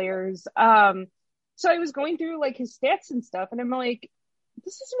Cubs players. So I was going through like his stats and stuff, and I'm like,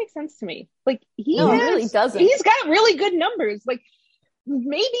 this doesn't make sense to me. Like he really doesn't. He's got really good numbers. Like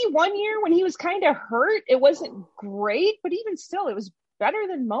maybe one year when he was kind of hurt, it wasn't great, but even still, it was better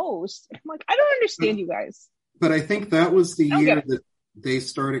than most. I'm like, I don't understand you guys. But I think that was the year that they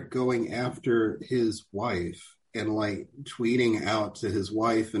started going after his wife and like tweeting out to his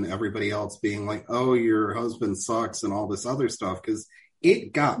wife and everybody else being like, oh, your husband sucks and all this other stuff. Because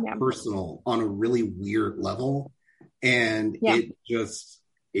it got personal on a really weird level. And it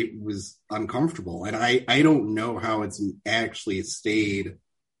was uncomfortable. And I don't know how it's actually stayed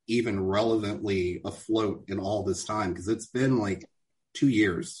even relevantly afloat in all this time. Because it's been like 2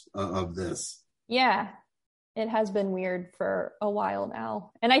 years of this. Yeah, it has been weird for a while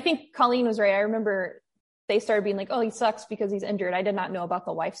now. And I think Colleen was right. I remember they started being like, oh, he sucks because he's injured. I did not know about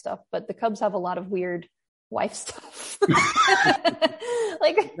the wife stuff, but the Cubs have a lot of weird wife stuff.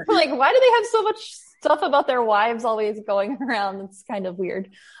 like why do they have so much stuff about their wives always going around? It's kind of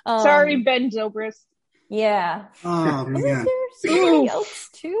weird. Sorry, Ben Zobrist. Yeah. Oh man. Somebody else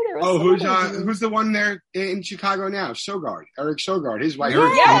too. There was who's the one there in Chicago now? Sogard, Eric Sogard, his wife.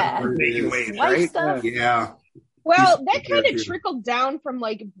 Wife stuff. Yeah. Well, that kind of trickled down from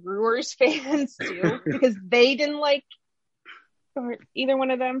like Brewers fans too, because they didn't like either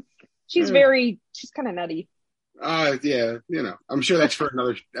one of them. She's kind of nutty. Yeah, you know, I'm sure that's for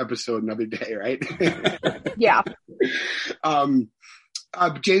another episode, another day, right? Yeah.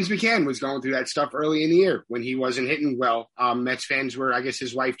 James McCann was going through that stuff early in the year when he wasn't hitting well. Mets fans were, I guess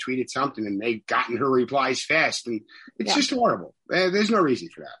his wife tweeted something and they gotten her replies fast, and it's just horrible. There's no reason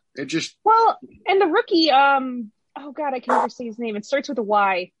for that. It just and the rookie, oh God, I can never say his name. It starts with a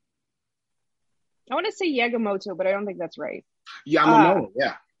Y. I want to say Yamamoto, but I don't think that's right. Yamamoto,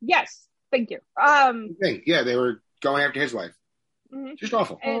 yeah. Yes, thank you. Yeah, they were going after his wife. Mm-hmm. Just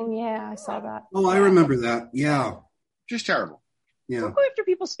awful. Oh yeah, I saw that. Oh, I remember that. Yeah, just terrible. Yeah. Don't go after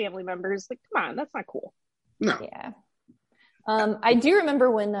people's family members. Like, come on, that's not cool. No. Yeah. I do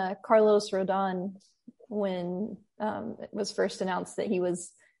remember when Carlos Rodon, when it was first announced that he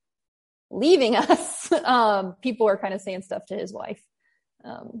was leaving us, people were kind of saying stuff to his wife.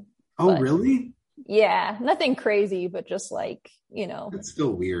 Really? Yeah, nothing crazy, but just like, you know. It's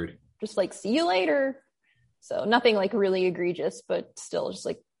still weird. Just like, see you later. So nothing like really egregious, but still just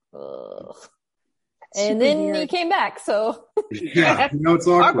like, ugh. And then weird. He came back, so. Yeah, it's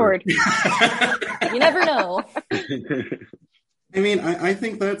awkward. You never know. I mean, I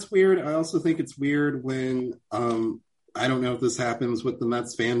think that's weird. I also think it's weird when, I don't know if this happens with the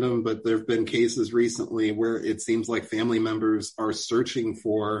Mets fandom, but there have been cases recently where it seems like family members are searching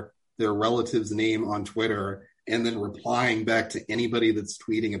for their relative's name on Twitter and then replying back to anybody that's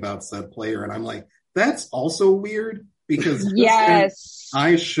tweeting about said player. And I'm like, that's also weird because yes,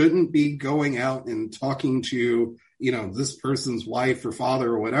 I shouldn't be going out and talking to, this person's wife or father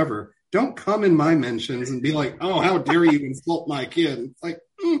or whatever. Don't come in my mentions and be like, oh, how dare you insult my kid. It's like,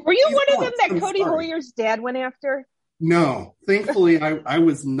 were you one of them that Cody Hoyer's dad went after? No, thankfully I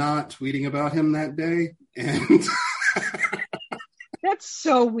was not tweeting about him that day. And that's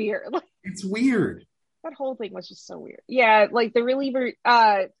so weird. It's weird. That whole thing was just so weird. Yeah, like the reliever,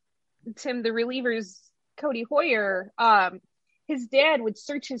 Tim, the reliever's Cody Hoyer, his dad would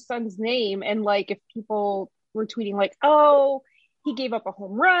search his son's name, and like if people were tweeting like, oh, he gave up a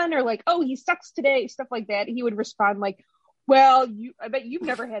home run, or like, oh, he sucks today, stuff like that, he would respond like, well, I bet you've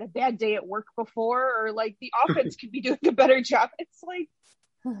never had a bad day at work before, or like the offense could be doing a better job. It's like,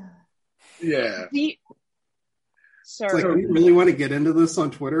 yeah. It's like, do you really want to get into this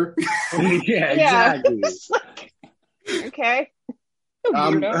on Twitter? Yeah, exactly. Okay.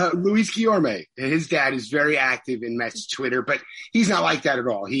 Luis Guillorme, his dad is very active in Mets Twitter, but he's not like that at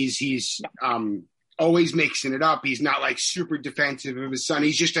all. He's always mixing it up. He's not like super defensive of his son.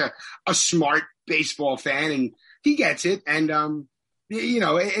 He's just a smart baseball fan, and he gets it. And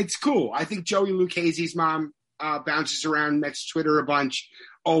it's cool. I think Joey Lucchese's mom bounces around Mets Twitter a bunch,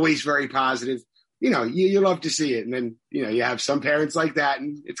 always very positive. You love to see it. And then, you have some parents like that,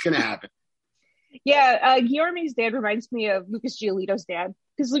 and it's going to happen. Yeah, Guillorme's dad reminds me of Lucas Giolito's dad,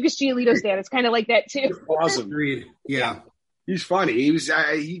 because Lucas Giolito's dad is kind of like that too. Awesome. Agreed. Yeah. He's funny. He was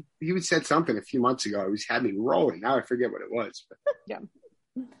he said something a few months ago. He had me rolling. Now I forget what it was. But. Yeah.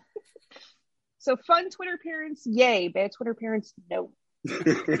 So fun Twitter parents, yay. Bad Twitter parents, no.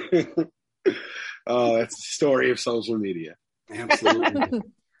 Oh, that's the story of social media. Absolutely.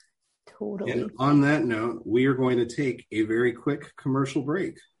 Totally. And on that note, we are going to take a very quick commercial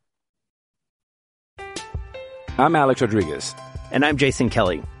break. I'm Alex Rodriguez. And I'm Jason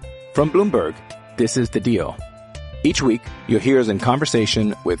Kelly. From Bloomberg, this is The Deal. Each week, you'll hear us in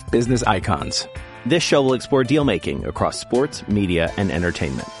conversation with business icons. This show will explore deal-making across sports, media, and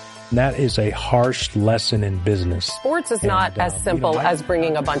entertainment. That is a harsh lesson in business. Sports is not as simple as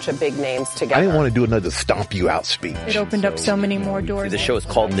bringing a bunch of big names together. I didn't want to do another stomp you out speech. It opened up so many more doors. The show is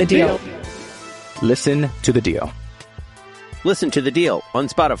called The Deal. Listen to The Deal. Listen to The Deal on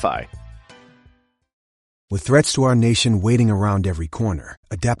Spotify. With threats to our nation waiting around every corner,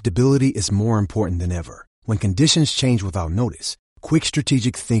 adaptability is more important than ever. When conditions change without notice, quick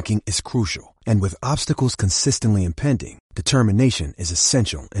strategic thinking is crucial. And with obstacles consistently impending, determination is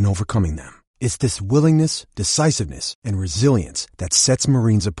essential in overcoming them. It's this willingness, decisiveness, and resilience that sets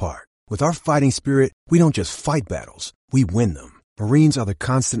Marines apart. With our fighting spirit, we don't just fight battles, we win them. Marines are the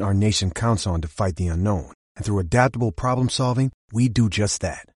constant our nation counts on to fight the unknown. And through adaptable problem solving, we do just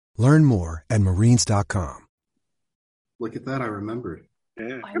that. Learn more at Marines.com. Look at that, I remembered.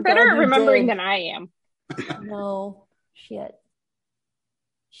 Yeah. You're better at remembering than I am. No, shit.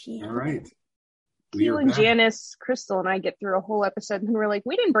 All right. Keelan, Janice, Crystal, and I get through a whole episode, and we're like,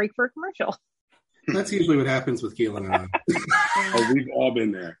 we didn't break for a commercial. That's usually what happens with Keelan and I. Oh, we've all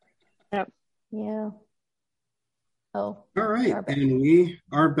been there. Yep. Yeah. Oh. All right. And we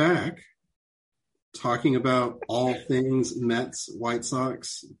are back talking about all things Mets, White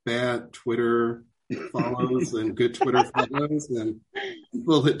Sox, bad Twitter follows and good Twitter follows, and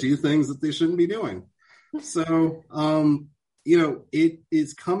people that do things that they shouldn't be doing. So, it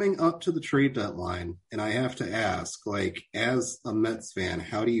is coming up to the trade deadline, and I have to ask, like, as a Mets fan,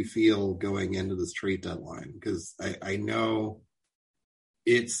 how do you feel going into this trade deadline? Because I know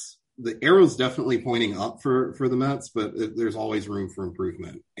the arrow's definitely pointing up for the Mets, but there's always room for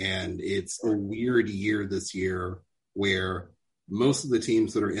improvement. And it's a weird year this year where most of the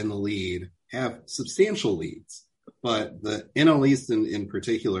teams that are in the lead have substantial leads, but the NL East in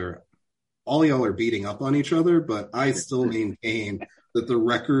particular, all y'all are beating up on each other, but I still maintain that the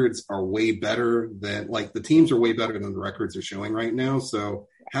records are way better than, like, the teams are way better than the records are showing right now. So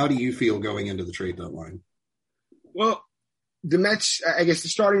how do you feel going into the trade deadline? Well, the Mets, I guess the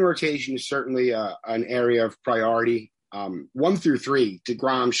starting rotation is certainly an area of priority. 1 through 3,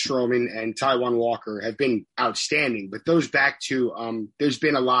 DeGrom, Stroman, and Taijuan Walker have been outstanding, but those back to, there's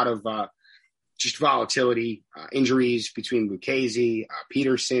been a lot of just volatility, injuries between Lucchesi,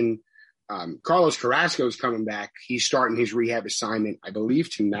 Peterson. Carlos Carrasco is coming back. He's starting his rehab assignment, I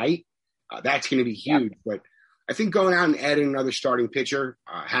believe, tonight. That's going to be huge. Yep. But I think going out and adding another starting pitcher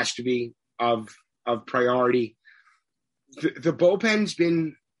has to be of priority. The bullpen's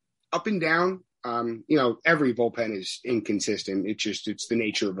been up and down. Every bullpen is inconsistent. It's the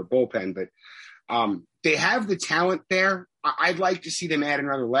nature of a bullpen. But They have the talent there. I'd like to see them add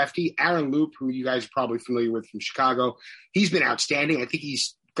another lefty. Aaron Loup, who you guys are probably familiar with from Chicago, he's been outstanding. I think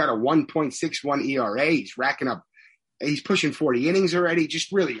he's got a 1.61 ERA. He's racking up. He's pushing 40 innings already.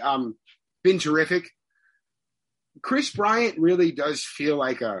 Just really been terrific. Chris Bryant really does feel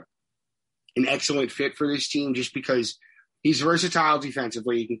like an excellent fit for this team just because he's versatile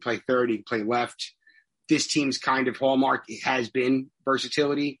defensively. He can play third. He can play left. This team's kind of hallmark has been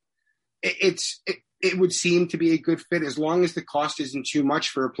versatility. It would seem to be a good fit as long as the cost isn't too much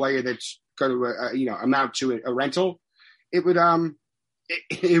for a player that's going to amount to a rental. It would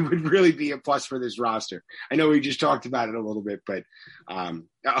really be a plus for this roster. I know we just talked about it a little bit, but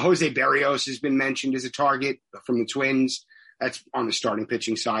Jose Berrios has been mentioned as a target from the Twins. That's on the starting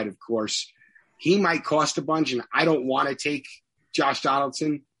pitching side, of course. He might cost a bunch, and I don't want to take Josh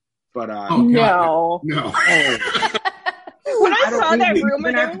Donaldson, but no. When I saw that rumor, you're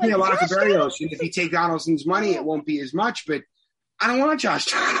going to have to pay a lot for Berrios. And if you take Donaldson's money, it won't be as much, but I don't want Josh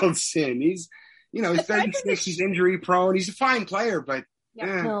Donaldson. He's 36, he's injury prone. He's a fine player, but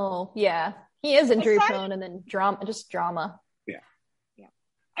he is injury prone, and then drama. Yeah.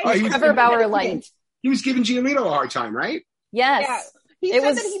 Trevor Bauer light. He was giving Giolito a hard time, right? Yes. Yeah. He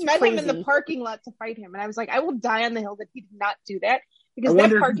said that he met him in the parking lot to fight him, and I was like, I will die on the hill that he did not do that because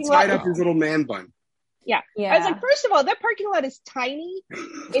that parking lot tied up his little man bun. Yeah. I was like, first of all, that parking lot is tiny.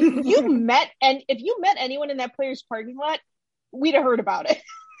 If you met anyone in that player's parking lot, we'd have heard about it.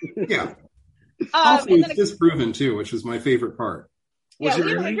 Yeah. Also, it's disproven too, which is my favorite part.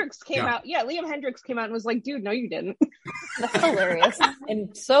 Liam Hendricks came out. Yeah, Liam Hendricks came out and was like, "Dude, no, you didn't." That's hilarious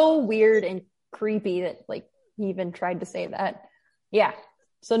and so weird and creepy that like he even tried to say that. Yeah.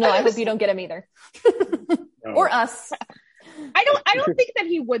 So no, I hope you don't get him either, or us. I don't think that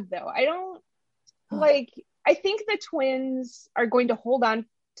he would though. I think the Twins are going to hold on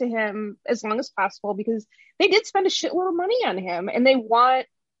to him as long as possible because they did spend a shitload of money on him, and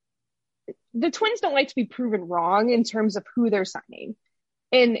the Twins don't like to be proven wrong in terms of who they're signing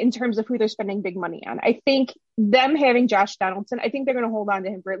and in terms of who they're spending big money on. I think them having Josh Donaldson, I think they're going to hold on to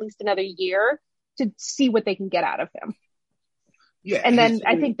him for at least another year to see what they can get out of him. Yeah. And then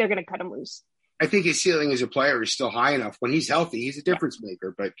I think they're going to cut him loose. I think his ceiling as a player is still high enough. When he's healthy, he's a difference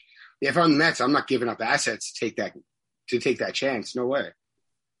maker. But if I'm the Mets, I'm not giving up assets to take that chance. No way.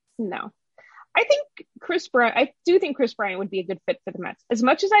 No. I do think Chris Bryant would be a good fit for the Mets. As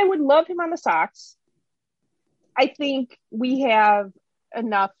much as I would love him on the Sox, I think we have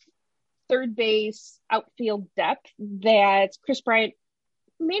enough third base outfield depth that Chris Bryant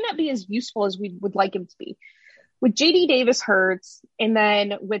may not be as useful as we would like him to be. With JD Davis hurts, and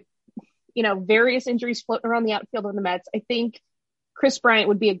then with various injuries floating around the outfield of the Mets, I think Chris Bryant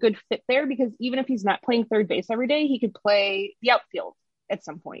would be a good fit there because even if he's not playing third base every day, he could play the outfield at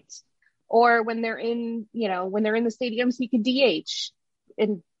some points. Or when they're in the stadiums, he could DH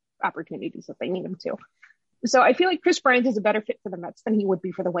in opportunities if they need him to. So I feel like Chris Bryant is a better fit for the Mets than he would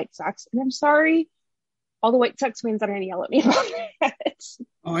be for the White Sox. And I'm sorry, all the White Sox fans are going to yell at me about that.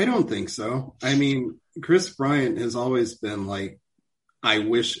 Oh, I don't think so. I mean, Chris Bryant has always been like, I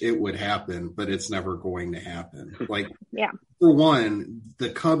wish it would happen, but it's never going to happen. Like, for one, the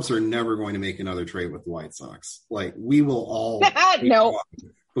Cubs are never going to make another trade with the White Sox. Like, we will all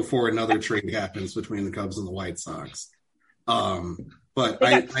before another trade happens between the Cubs and the White Sox. But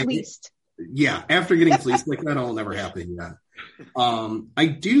they got fleeced. After getting fleeced like that, it'll never happen yet. I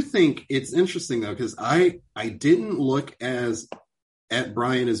do think it's interesting though, because I didn't look at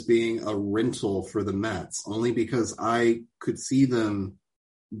Bryant as being a rental for the Mets, only because I could see them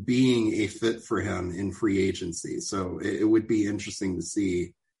being a fit for him in free agency. So it would be interesting to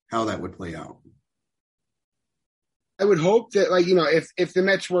see how that would play out. I would hope that, if the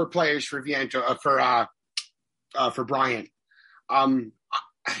Mets were players for for Bryant,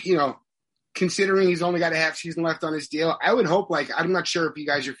 considering he's only got a half season left on his deal, I would hope, I'm not sure if you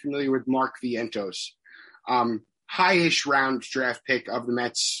guys are familiar with Mark Vientos, high-ish round draft pick of the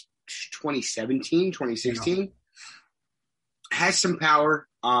Mets, 2017, 2016, has some power,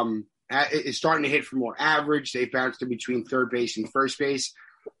 is starting to hit for more average. They've bounced in between third base and first base.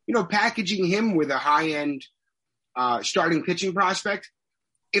 Packaging him with a high-end starting pitching prospect,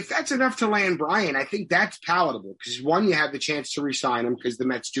 if that's enough to land Bryant, I think that's palatable because, one, you have the chance to re-sign him because the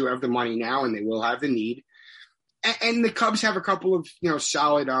Mets do have the money now and they will have the need. And the Cubs have a couple of,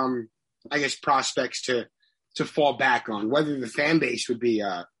 solid, prospects to fall back on. Whether the fan base would be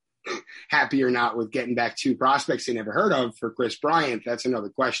happy or not with getting back two prospects they never heard of for Chris Bryant, that's another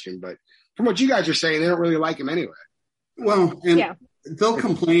question. But from what you guys are saying, they don't really like him anyway. Well, and they'll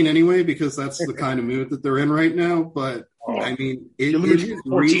complain anyway because that's the kind of mood that they're in right now. But I mean, you lose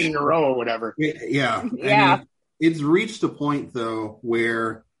 14 in a row or whatever. Yeah. Yeah. I mean, it's reached a point, though,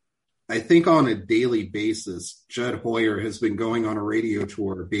 where I think on a daily basis, Jed Hoyer has been going on a radio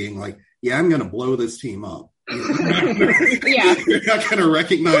tour being like, yeah, I'm going to blow this team up. Yeah. You're not going to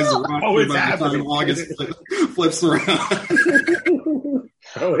recognize the roster by the time August flips around.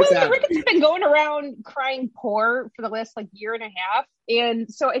 Ricketts been going around crying poor for the last year and a half.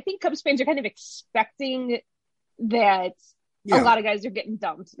 And so I think Cubs fans are kind of expecting that a lot of guys are getting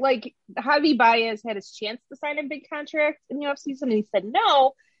dumped. Like Javi Baez had his chance to sign a big contract in the offseason and he said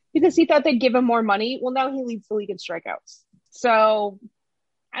no because he thought they'd give him more money. Well, now he leads the league in strikeouts. So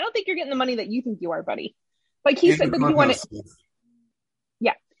I don't think you're getting the money that you think you are, buddy. Like he said that he wanted,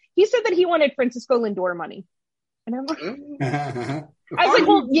 he said that he wanted Francisco Lindor money. And I'm like, I was like,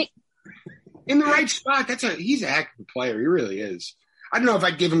 well, in the right spot. He's a heck of a player. He really is. I don't know if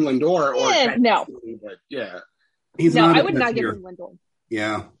I'd give him Lindor or no, but yeah. I would not give him Lindor.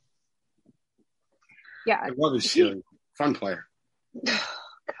 Yeah. I love his ceiling. Fun player.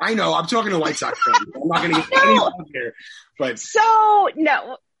 I know. I'm talking to White Sox fans. I'm not going to get anyone here. But so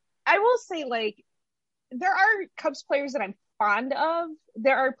no, I will say there are Cubs players that I'm fond of.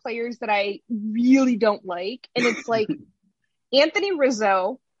 There are players that I really don't like, and it's like Anthony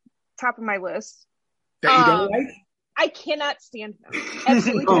Rizzo, top of my list. That you don't like? I cannot stand him.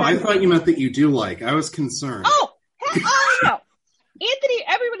 Absolutely. I thought you meant that you do like. I was concerned. No.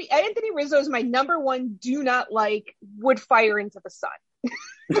 Anthony Rizzo is my number one do not like, would fire into the sun.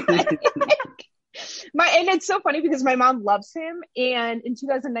 And it's so funny because my mom loves him. And in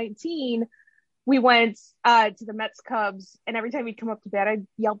 2019, we went to the Mets Cubs, and every time he'd come up to bat, I'd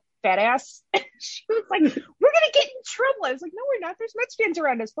yell fat ass. She was like, we're going to get in trouble. I was like, no, we're not. There's Mets fans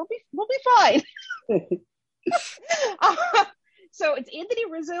around us. We'll be fine. So it's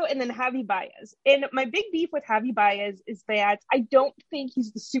Anthony Rizzo and then Javi Baez. And my big beef with Javi Baez is that I don't think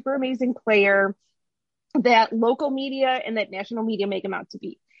he's the super amazing player that local media and that national media make him out to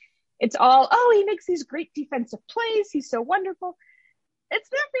be. It's all, he makes these great defensive plays. He's so wonderful. It's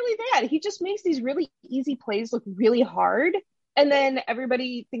not really that. He just makes these really easy plays look really hard. And then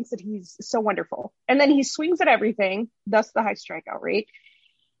everybody thinks that he's so wonderful. And then he swings at everything, thus the high strikeout rate.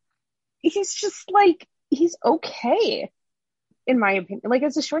 He's just he's okay, in my opinion.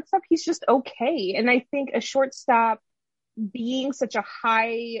 As a shortstop, he's just okay. And I think a shortstop being such a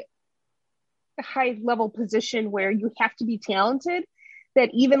high level position where you have to be talented, that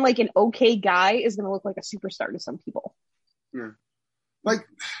even an okay guy is going to look like a superstar to some people. Yeah.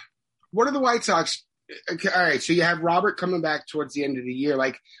 What are the White Sox? Okay, all right, so you have Robert coming back towards the end of the year.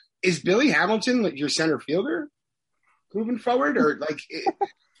 Is Billy Hamilton your center fielder moving forward, or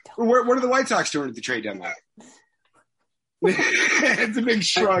what are the White Sox doing at the trade deadline? It's a big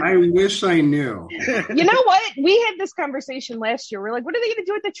shrug. I wish I knew. You know what? We had this conversation last year. We're like, what are they going to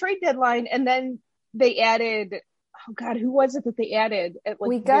do at the trade deadline? And then they added, oh God, who was it that they added?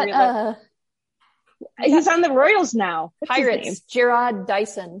 We got he's on the Royals now. Pirates, Gerard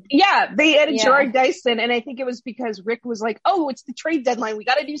Dyson. Yeah, they added Gerard Dyson, and I think it was because Rick was like, "Oh, it's the trade deadline. We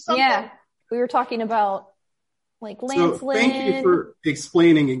got to do something." Yeah, we were talking about Lance Lynn. Thank you for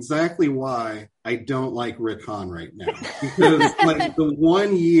explaining exactly why I don't like Rick Hahn right now. Because the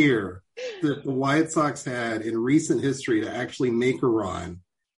 1 year that the White Sox had in recent history to actually make a run,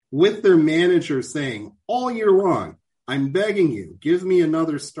 with their manager saying all year long, "I'm begging you, give me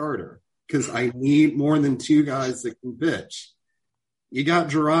another starter, because I need more than two guys that can pitch." You got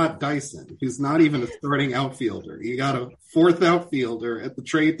Gerard Dyson, who's not even a starting outfielder. You got a fourth outfielder at the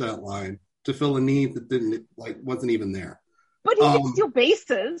trade deadline to fill a need that wasn't even there. But he can steal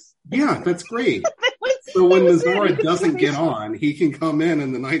bases. Yeah, that's great. So when Mazara doesn't get on, he can come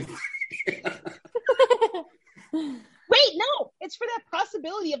in the ninth. Wait, no, it's for that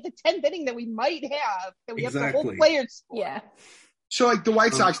possibility of the 10th inning that we might have, that we have the whole players. Yeah. So the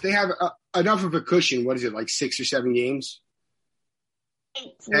White Sox, they have enough of a cushion. What is it, 6 or 7 games?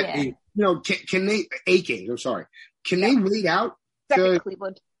 8. Can they 8 games? I'm sorry. Can they wait out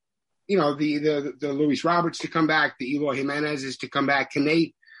Cleveland? The Luis Roberts to come back, the Eloy Jimenez's to come back.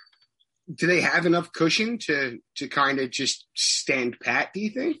 Do they have enough cushion to kind of just stand pat, do you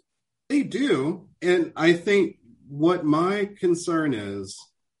think? They do. And I think what my concern is,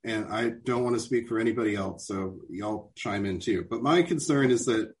 and I don't want to speak for anybody else, so y'all chime in too, but my concern is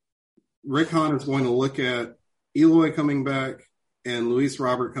that Rick Hahn is going to look at Eloy coming back and Luis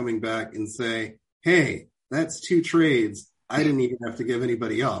Robert coming back and say, hey, that's 2 trades I didn't even have to give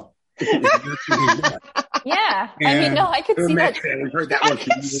anybody up. Yeah. I could see that. We've heard that one. I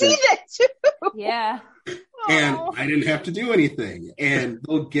can see that too. Yeah. And I didn't have to do anything. And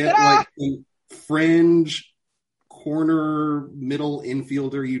they'll get some fringe corner middle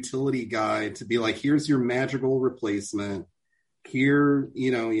infielder utility guy to be like, here's your magical replacement. Here,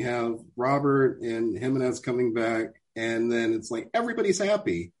 you have Robert and Jimenez coming back, and then it's like everybody's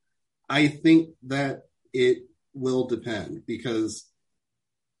happy. I think that it will depend because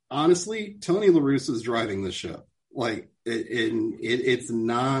honestly, Tony La Russa is driving the ship. Like, it's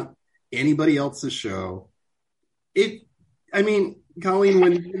not anybody else's show.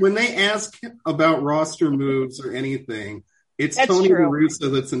 Colleen, when they ask about roster moves or anything, it's Tony La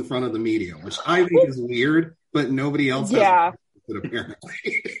Russa that's in front of the media, which I think is weird, but nobody else has it,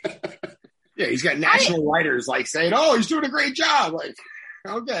 apparently. Yeah, he's got national writers like saying, "Oh, he's doing a great job." Like,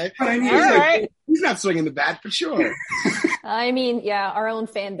 okay, all right. He's not swinging the bat, for sure. Our own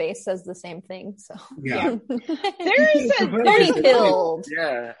fan base says the same thing. So yeah. There is a Tony killed.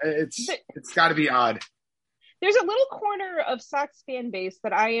 Yeah, it's got to be odd. There's a little corner of Sox fan base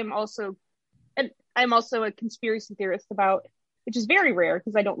that I'm also a conspiracy theorist about, which is very rare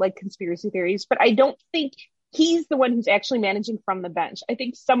because I don't like conspiracy theories, but I don't think he's the one who's actually managing from the bench. I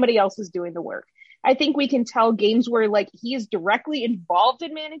think somebody else is doing the work. I think we can tell games where like he is directly involved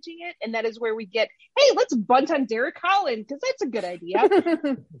in managing it, and that is where we get, hey, let's bunt on Derek Holland because that's a good idea.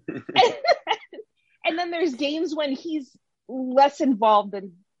 And then there's games when he's less involved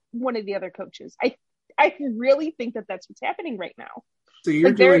than one of the other coaches. I really think that that's what's happening right now. So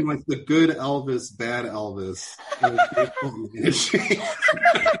you're doing like the good Elvis, bad Elvis.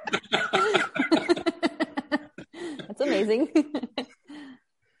 That's amazing.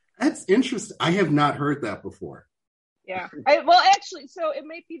 That's interesting. I have not heard that before. Yeah. Actually, so it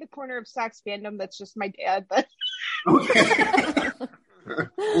might be the corner of Sox fandom that's just my dad. But... Okay. I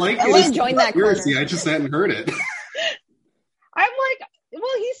want to join that corner. I just hadn't heard it. I'm like,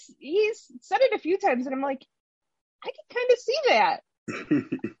 well, he's said it a few times, and I'm like, I can kind of see that.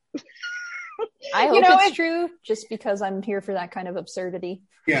 I hope it's true, just because I'm here for that kind of absurdity.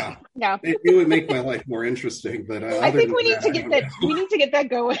 Yeah. It would make my life more interesting, but I think we need to get that. We need to get that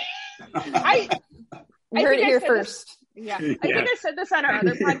going. I heard it here first. I think I said this on our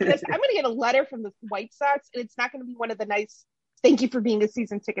other podcast. I'm going to get a letter from the White Sox, and it's not going to be one of the nice "thank you for being a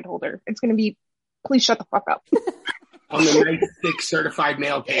season ticket holder." It's going to be, "Please shut the fuck up." On the nice, thick, certified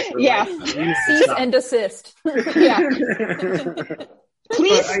mail paper. Yeah. Right? Cease and desist. Yeah.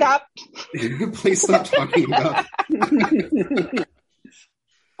 Please stop. Please stop talking about.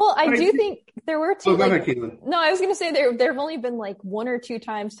 Well, I do think there were two. Go ahead, Caitlin. No, I was going to say there have only been like one or two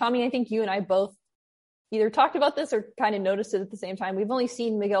times. Tommy, I think you and I both either talked about this or kind of noticed it at the same time. We've only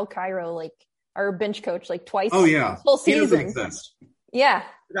seen Miguel Cairo, like our bench coach, like twice. Oh yeah, whole season. He doesn't exist. Yeah,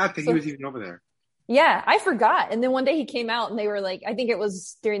 I forgot that he was even over there. Yeah, I forgot. And then one day he came out and they were like, I think it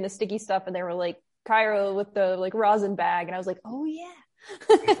was during the sticky stuff, and they were like, Cairo with the like rosin bag, and I was like, oh yeah.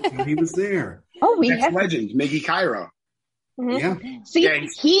 He was there. Oh, we Next have legend, Miggy Cairo. Mm-hmm. Yeah.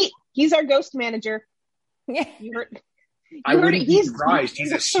 See, he's our ghost manager. Yeah. I wouldn't be surprised.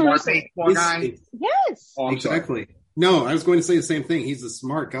 He's a smart baseball guy. Yes. Oh, exactly. No, I was going to say the same thing. He's a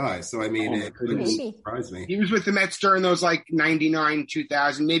smart guy. So, I mean, it wouldn't surprise me. He was with the Mets during those like 99,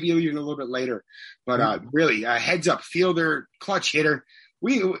 2000, maybe even a little bit later. But really, heads up fielder, clutch hitter.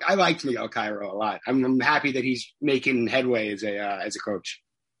 I liked Miguel Cairo a lot. I'm happy that he's making headway as a coach.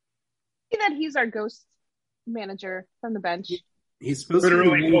 That he's our ghost manager from the bench. He's supposed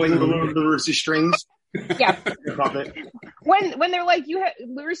literally to pulling the Russa strings. Yeah. When they're like,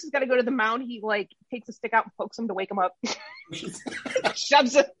 Lewis has got to go to the mound, he like takes a stick out and pokes him to wake him up.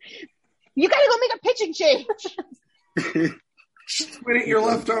 Shoves it. You got to go make a pitching change. Point at your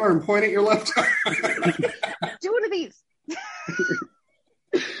left arm. Point at your left arm. Do one of these.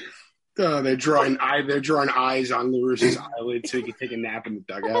 They're drawing eyes on LaRussa's eyelid so he can take a nap in the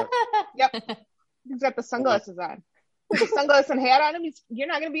dugout. Yep. He's got the sunglasses on. With the sunglasses and hat on him, you're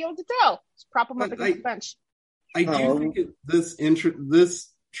not going to be able to tell. Just prop him up against the bench. I do think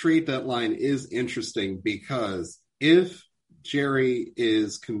this trade deadline is interesting because if Jerry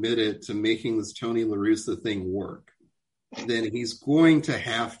is committed to making this Tony La Russa thing work, then he's going to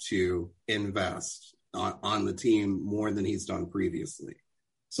have to invest on the team more than he's done previously.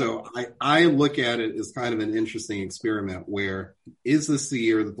 So I look at it as kind of an interesting experiment where is this the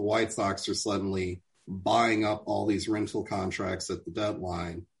year that the White Sox are suddenly buying up all these rental contracts at the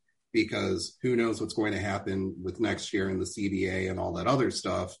deadline because who knows what's going to happen with next year and the CBA and all that other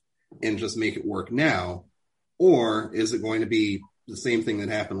stuff and just make it work now? Or is it going to be the same thing that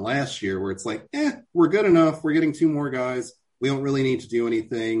happened last year where it's like, we're good enough. We're getting two more guys. We don't really need to do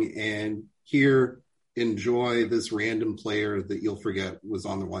anything. And here, enjoy this random player that you'll forget was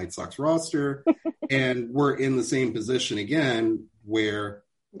on the White Sox roster. And we're in the same position again, where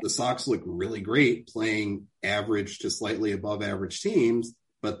The Sox look really great playing average to slightly above average teams,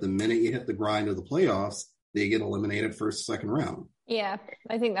 but the minute you hit the grind of the playoffs, they get eliminated first, second round. Yeah,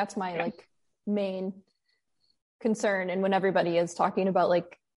 I think that's my main concern. And when everybody is talking about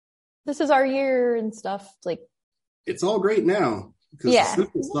this is our year and stuff, it's all great now because the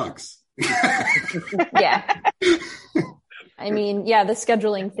schedule sucks. Yeah. I mean, the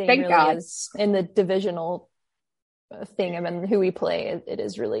scheduling thing Thank really God. is in the divisional thing. I mean, who we play, it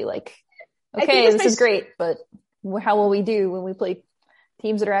is really okay, this is great, but how will we do when we play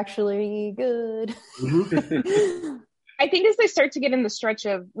teams that are actually good? Mm-hmm. I think as they start to get in the stretch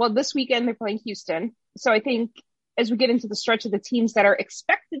of, this weekend they're playing Houston. So I think as we get into the stretch of the teams that are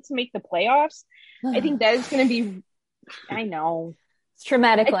expected to make the playoffs, I think that is going to be, I know. It's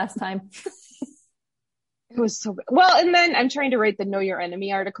traumatic last time. It was so good. Well, and then I'm trying to write the Know Your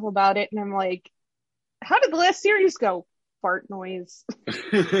Enemy article about it. And I'm like, how did the last series go? Fart noise.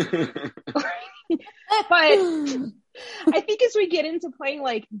 But I think as we get into playing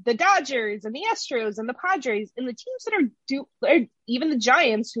the Dodgers and the Astros and the Padres and the teams that are even the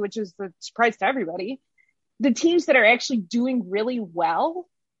Giants, which is the surprise to everybody, the teams that are actually doing really well,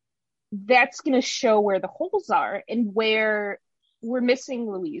 that's going to show where the holes are and where we're missing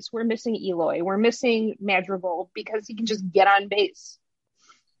Luis, we're missing Eloy, we're missing Madrigal because he can just get on base.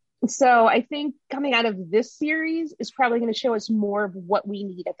 So I think coming out of this series is probably going to show us more of what we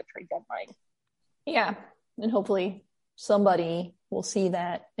need at the trade deadline. Yeah. And hopefully somebody will see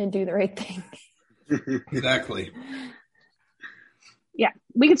that and do the right thing. Exactly. Yeah.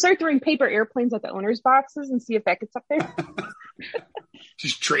 We can start throwing paper airplanes at the owners' boxes and see if that gets up there.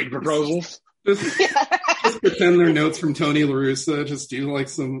 Just trade proposals. Just pretend they're notes from Tony La Russa. Just do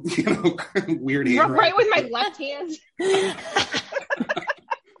some, weird handwriting. Right with my left hand.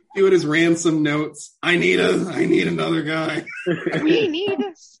 Do it as ransom notes. I need another guy. We need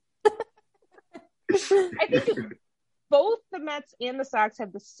this. I think both the Mets and the Sox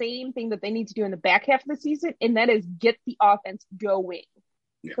have the same thing that they need to do in the back half of the season, and that is get the offense going.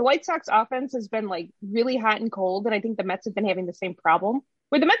 Yeah. The White Sox offense has been really hot and cold, and I think the Mets have been having the same problem,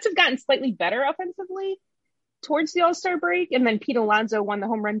 where the Mets have gotten slightly better offensively towards the All-Star break, and then Pete Alonso won the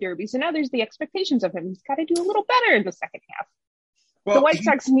home run derby, so now there's the expectations of him. He's got to do a little better in the second half. Well, the White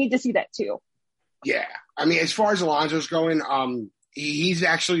Sox need to see that too. Yeah. I mean, as far as Alonso's going, he's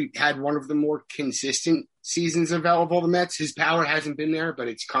actually had one of the more consistent seasons of all the Mets. His power hasn't been there, but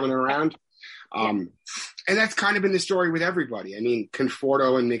it's coming around. And that's kind of been the story with everybody. I mean,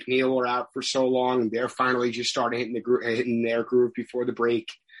 Conforto and McNeil were out for so long, and they're finally just starting hitting their groove before the break.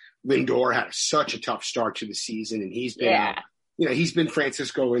 Lindor had such a tough start to the season, and he's been, he's been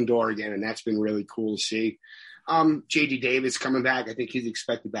Francisco Lindor again, and that's been really cool to see. J.D. Davis coming back. I think he's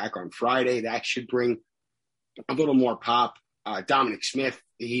expected back on Friday. That should bring a little more pop. Dominic Smith,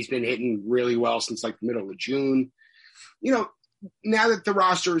 he's been hitting really well since the middle of June. Now that the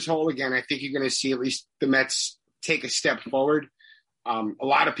roster is whole again, I think you're going to see at least the Mets take a step forward. A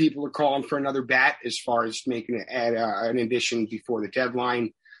lot of people are calling for another bat as far as making an addition before the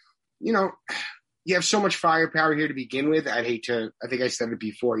deadline. You have so much firepower here to begin with. I think I said it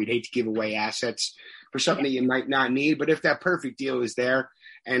before, you'd hate to give away assets for something that you might not need. But if that perfect deal is there,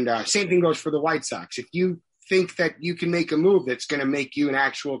 and same thing goes for the White Sox. If you think that you can make a move that's going to make you an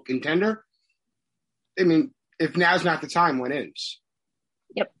actual contender, I mean, if now's not the time, when is?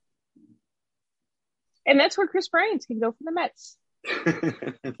 Yep. And that's where Chris Bryant can go for the Mets.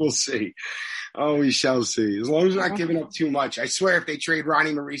 We'll see. Oh, we shall see. As long as we're not giving up too much. I swear if they trade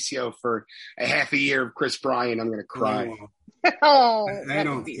Ronnie Mauricio for a half a year of Chris Bryant, I'm going to cry. Oh, I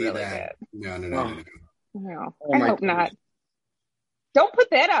don't see really that. Bad. No. I hope not. Don't put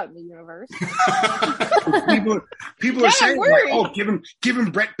that out in the universe. people are saying, give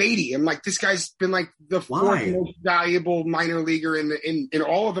him Brett Beatty. I'm like, this guy's been the fourth most valuable minor leaguer in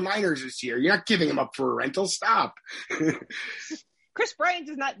all of the minors this year. You're not giving him up for a rental. Stop. Chris Bryant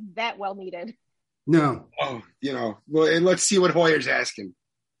is not that well needed. No. Oh, well, let's see what Hoyer's asking.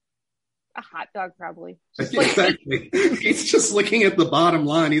 A hot dog, probably. Exactly. He's just looking at the bottom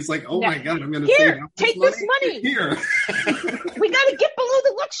line. He's like, my God, I'm going to save take this money. Here. We got to get below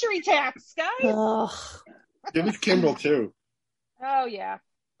the luxury tax, guys. Give us Kimbrel, too. Oh, yeah.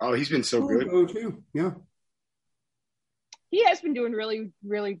 Oh, he's been so good. Oh, too. Yeah. He has been doing really,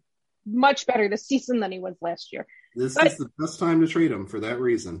 really much better this season than he was last year. This is the best time to trade him for that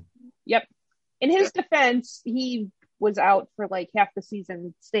reason. Yep. In his defense, he was out for half the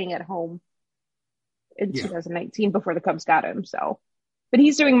season staying at home in 2019 before the Cubs got him. So, but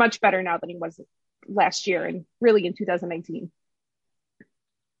he's doing much better now than he was last year and really in 2019.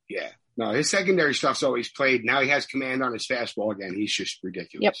 Yeah. No, his secondary stuff's always played. Now he has command on his fastball again. He's just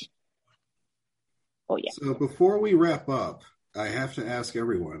ridiculous. Yep. Oh, yeah. So before we wrap up, I have to ask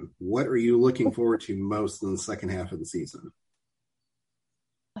everyone, what are you looking forward to most in the second half of the season?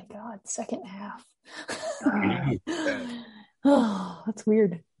 Oh my God, second half. Oh, that's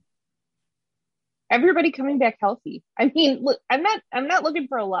weird. Everybody coming back healthy. I mean, look, I'm not looking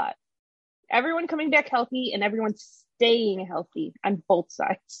for a lot. Everyone coming back healthy and everyone staying healthy on both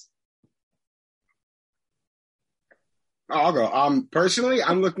sides. I'll go. Personally,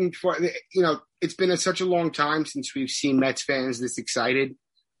 I'm looking for, it's been such a long time since we've seen Mets fans this excited,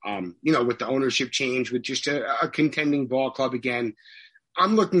 with the ownership change, with just a contending ball club again.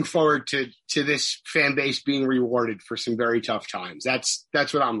 I'm looking forward to this fan base being rewarded for some very tough times. That's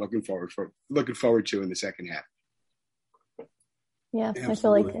what I'm looking forward to in the second half. Yeah,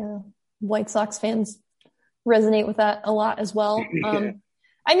 absolutely. I feel like White Sox fans resonate with that a lot as well. Yeah.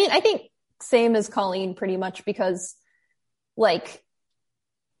 I mean, I think same as Colleen pretty much, because like,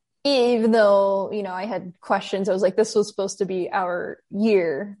 even though, I had questions, I was like, this was supposed to be our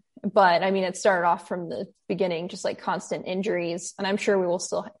year. But I mean, it started off from the beginning, just like constant injuries. And I'm sure we will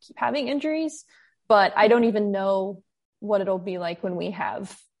still keep having injuries, but I don't even know what it'll be like when we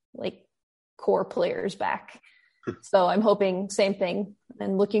have like core players back. So I'm hoping same thing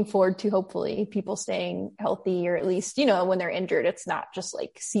and looking forward to hopefully people staying healthy, or at least, when they're injured, it's not just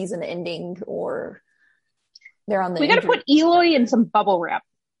like season ending or they're on the. We got to put Eloy in some bubble wrap.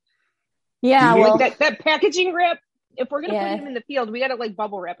 Yeah. Well, that packaging wrap. If we're going to put him in the field, we got to like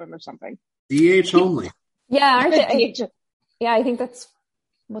bubble wrap him or something. DH only. Yeah, aren't they? Yeah, I think that's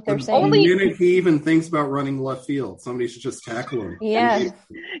what they're saying. The minute he even thinks about running left field, somebody should just tackle him. Yeah.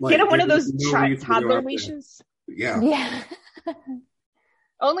 Get him one of those toddler leashes. Yeah. Yeah.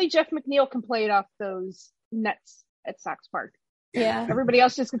 Only Jeff McNeil can play it off those nets at Sox Park. Yeah. Everybody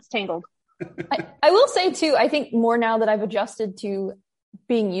else just gets tangled. I will say too, I think more now that I've adjusted to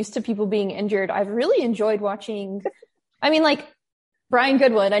being used to people being injured, I've really enjoyed watching. I mean, like Brian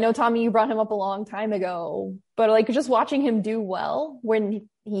Goodwin, I know, Tommy, you brought him up a long time ago, but like just watching him do well when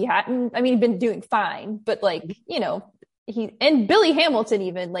he hadn't, I mean, he'd been doing fine, but like, and Billy Hamilton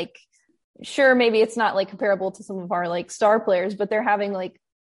even, like, sure, maybe it's not like comparable to some of our like star players, but they're having like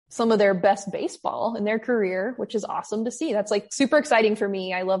some of their best baseball in their career, which is awesome to see. That's like super exciting for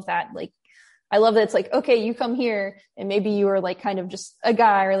me. I love that. Like, I love that it's like, okay, you come here and maybe you were like kind of just a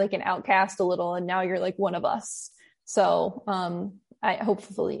guy or like an outcast a little, and now you're like one of us. So I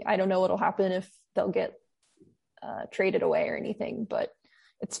don't know what'll happen if they'll get traded away or anything, but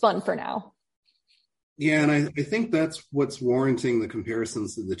it's fun for now. Yeah, and I think that's what's warranting the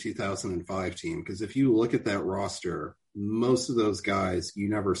comparisons to the 2005 team, because if you look at that roster, most of those guys you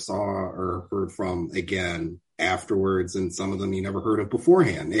never saw or heard from again afterwards, and some of them you never heard of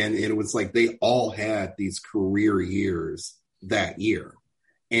beforehand. And it was like they all had these career years that year.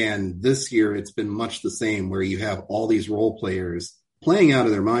 And this year it's been much the same, where you have all these role players playing out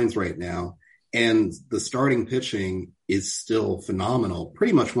of their minds right now, and the starting pitching is still phenomenal,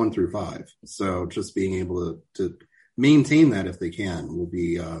 pretty much 1 through 5. So just being able to maintain that if they can will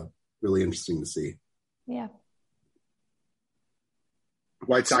be really interesting to see. Yeah.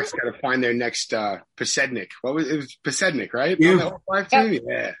 White Sox got to find their next Pasednik. It was Pasednik, right? Yeah.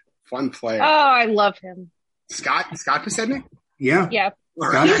 Yeah. Fun player. Oh, I love him. Scott Pasednik? Yeah. Yeah.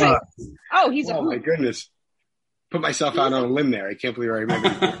 He's my goodness. Put myself out on a limb there. I can't believe I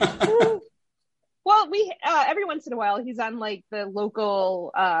remember. Well, we every once in a while he's on like the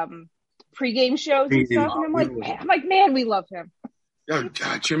local pregame shows and stuff, and I'm like, man, we love him.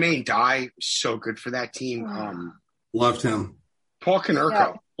 Jermaine Dye, so good for that team. Loved him. Paul Konerko.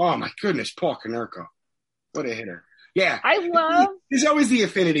 Yeah. Oh my goodness, Paul Konerko. What a hitter. Yeah. There's always the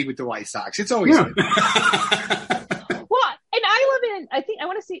affinity with the White Sox. It's always Well, and I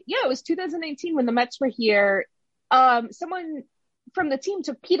want to say, it was 2019 when the Mets were here. Someone from the team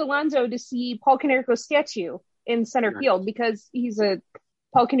took Pete Alonso to see Paul Konerko's statue in center field because he's a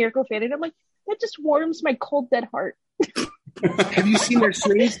Paul Konerko fan. And I'm like, that just warms my cold, dead heart. Have you seen their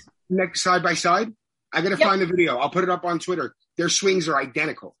swings next side by side? I got to find the video. I'll put it up on Twitter. Their swings are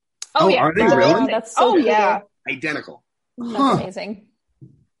identical. Oh yeah. Are they really? That's so cool. Yeah. Identical. That's amazing.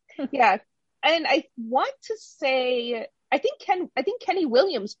 Yeah. And I want to say, I think Kenny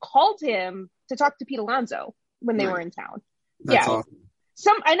Williams called him to talk to Pete Alonso when they were in town. That's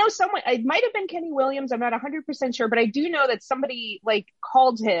awesome. I know someone, it might have been Kenny Williams. I'm not 100% sure, but I do know that somebody like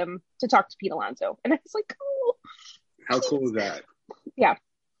called him to talk to Pete Alonso. And I was like, oh. How cool is that? Yeah.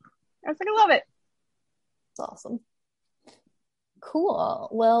 I was like, I love it. That's awesome. Cool.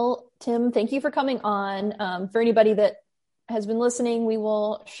 Well, Tim, thank you for coming on. For anybody that has been listening, we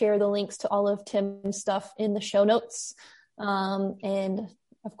will share the links to all of Tim's stuff in the show notes. And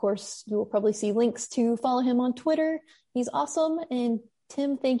of course, you will probably see links to follow him on Twitter. He's awesome. And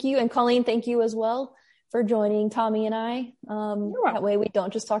Tim, thank you. And Colleen, thank you as well for joining Tommy and I. That way we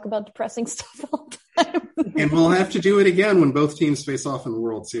don't just talk about depressing stuff all the time. And we'll have to do it again when both teams face off in the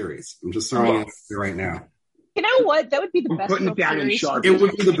World Series. I'm just throwing it out there right now. You know what? That would be the best putting World it down Series. in Sharpie. It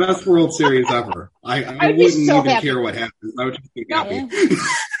would be the best World Series ever. I wouldn't even care what happens. I would just be happy.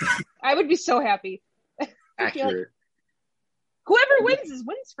 I would be so happy. Accurate. Whoever wins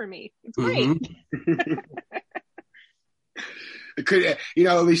wins for me. It's great. Mm-hmm. It could,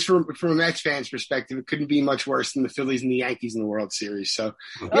 at least from a Mets fan's perspective, it couldn't be much worse than the Phillies and the Yankees in the World Series. So,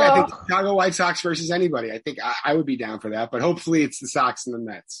 I think Chicago White Sox versus anybody. I think I would be down for that, but hopefully it's the Sox and the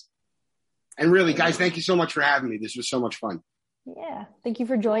Mets. And really, guys, thank you so much for having me. This was so much fun. Yeah, thank you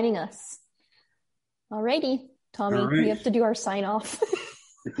for joining us. Alrighty, Tommy, you have to do our sign off.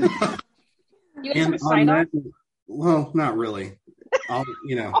 You have to sign off? Well, not really.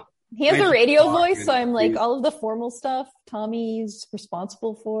 He has a radio voice, so I'm like, all of the formal stuff Tommy's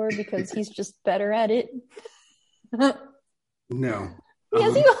responsible for because he's just better at it. No.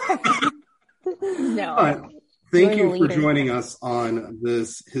 Yes, you are. No. Thank you for joining us on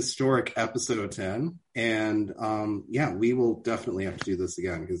this historic episode 10. And we will definitely have to do this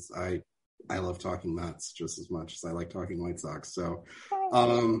again because I love talking Mets just as much as I like talking White Sox. So,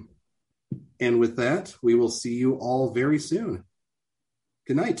 and with that, we will see you all very soon.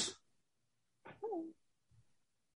 Good night.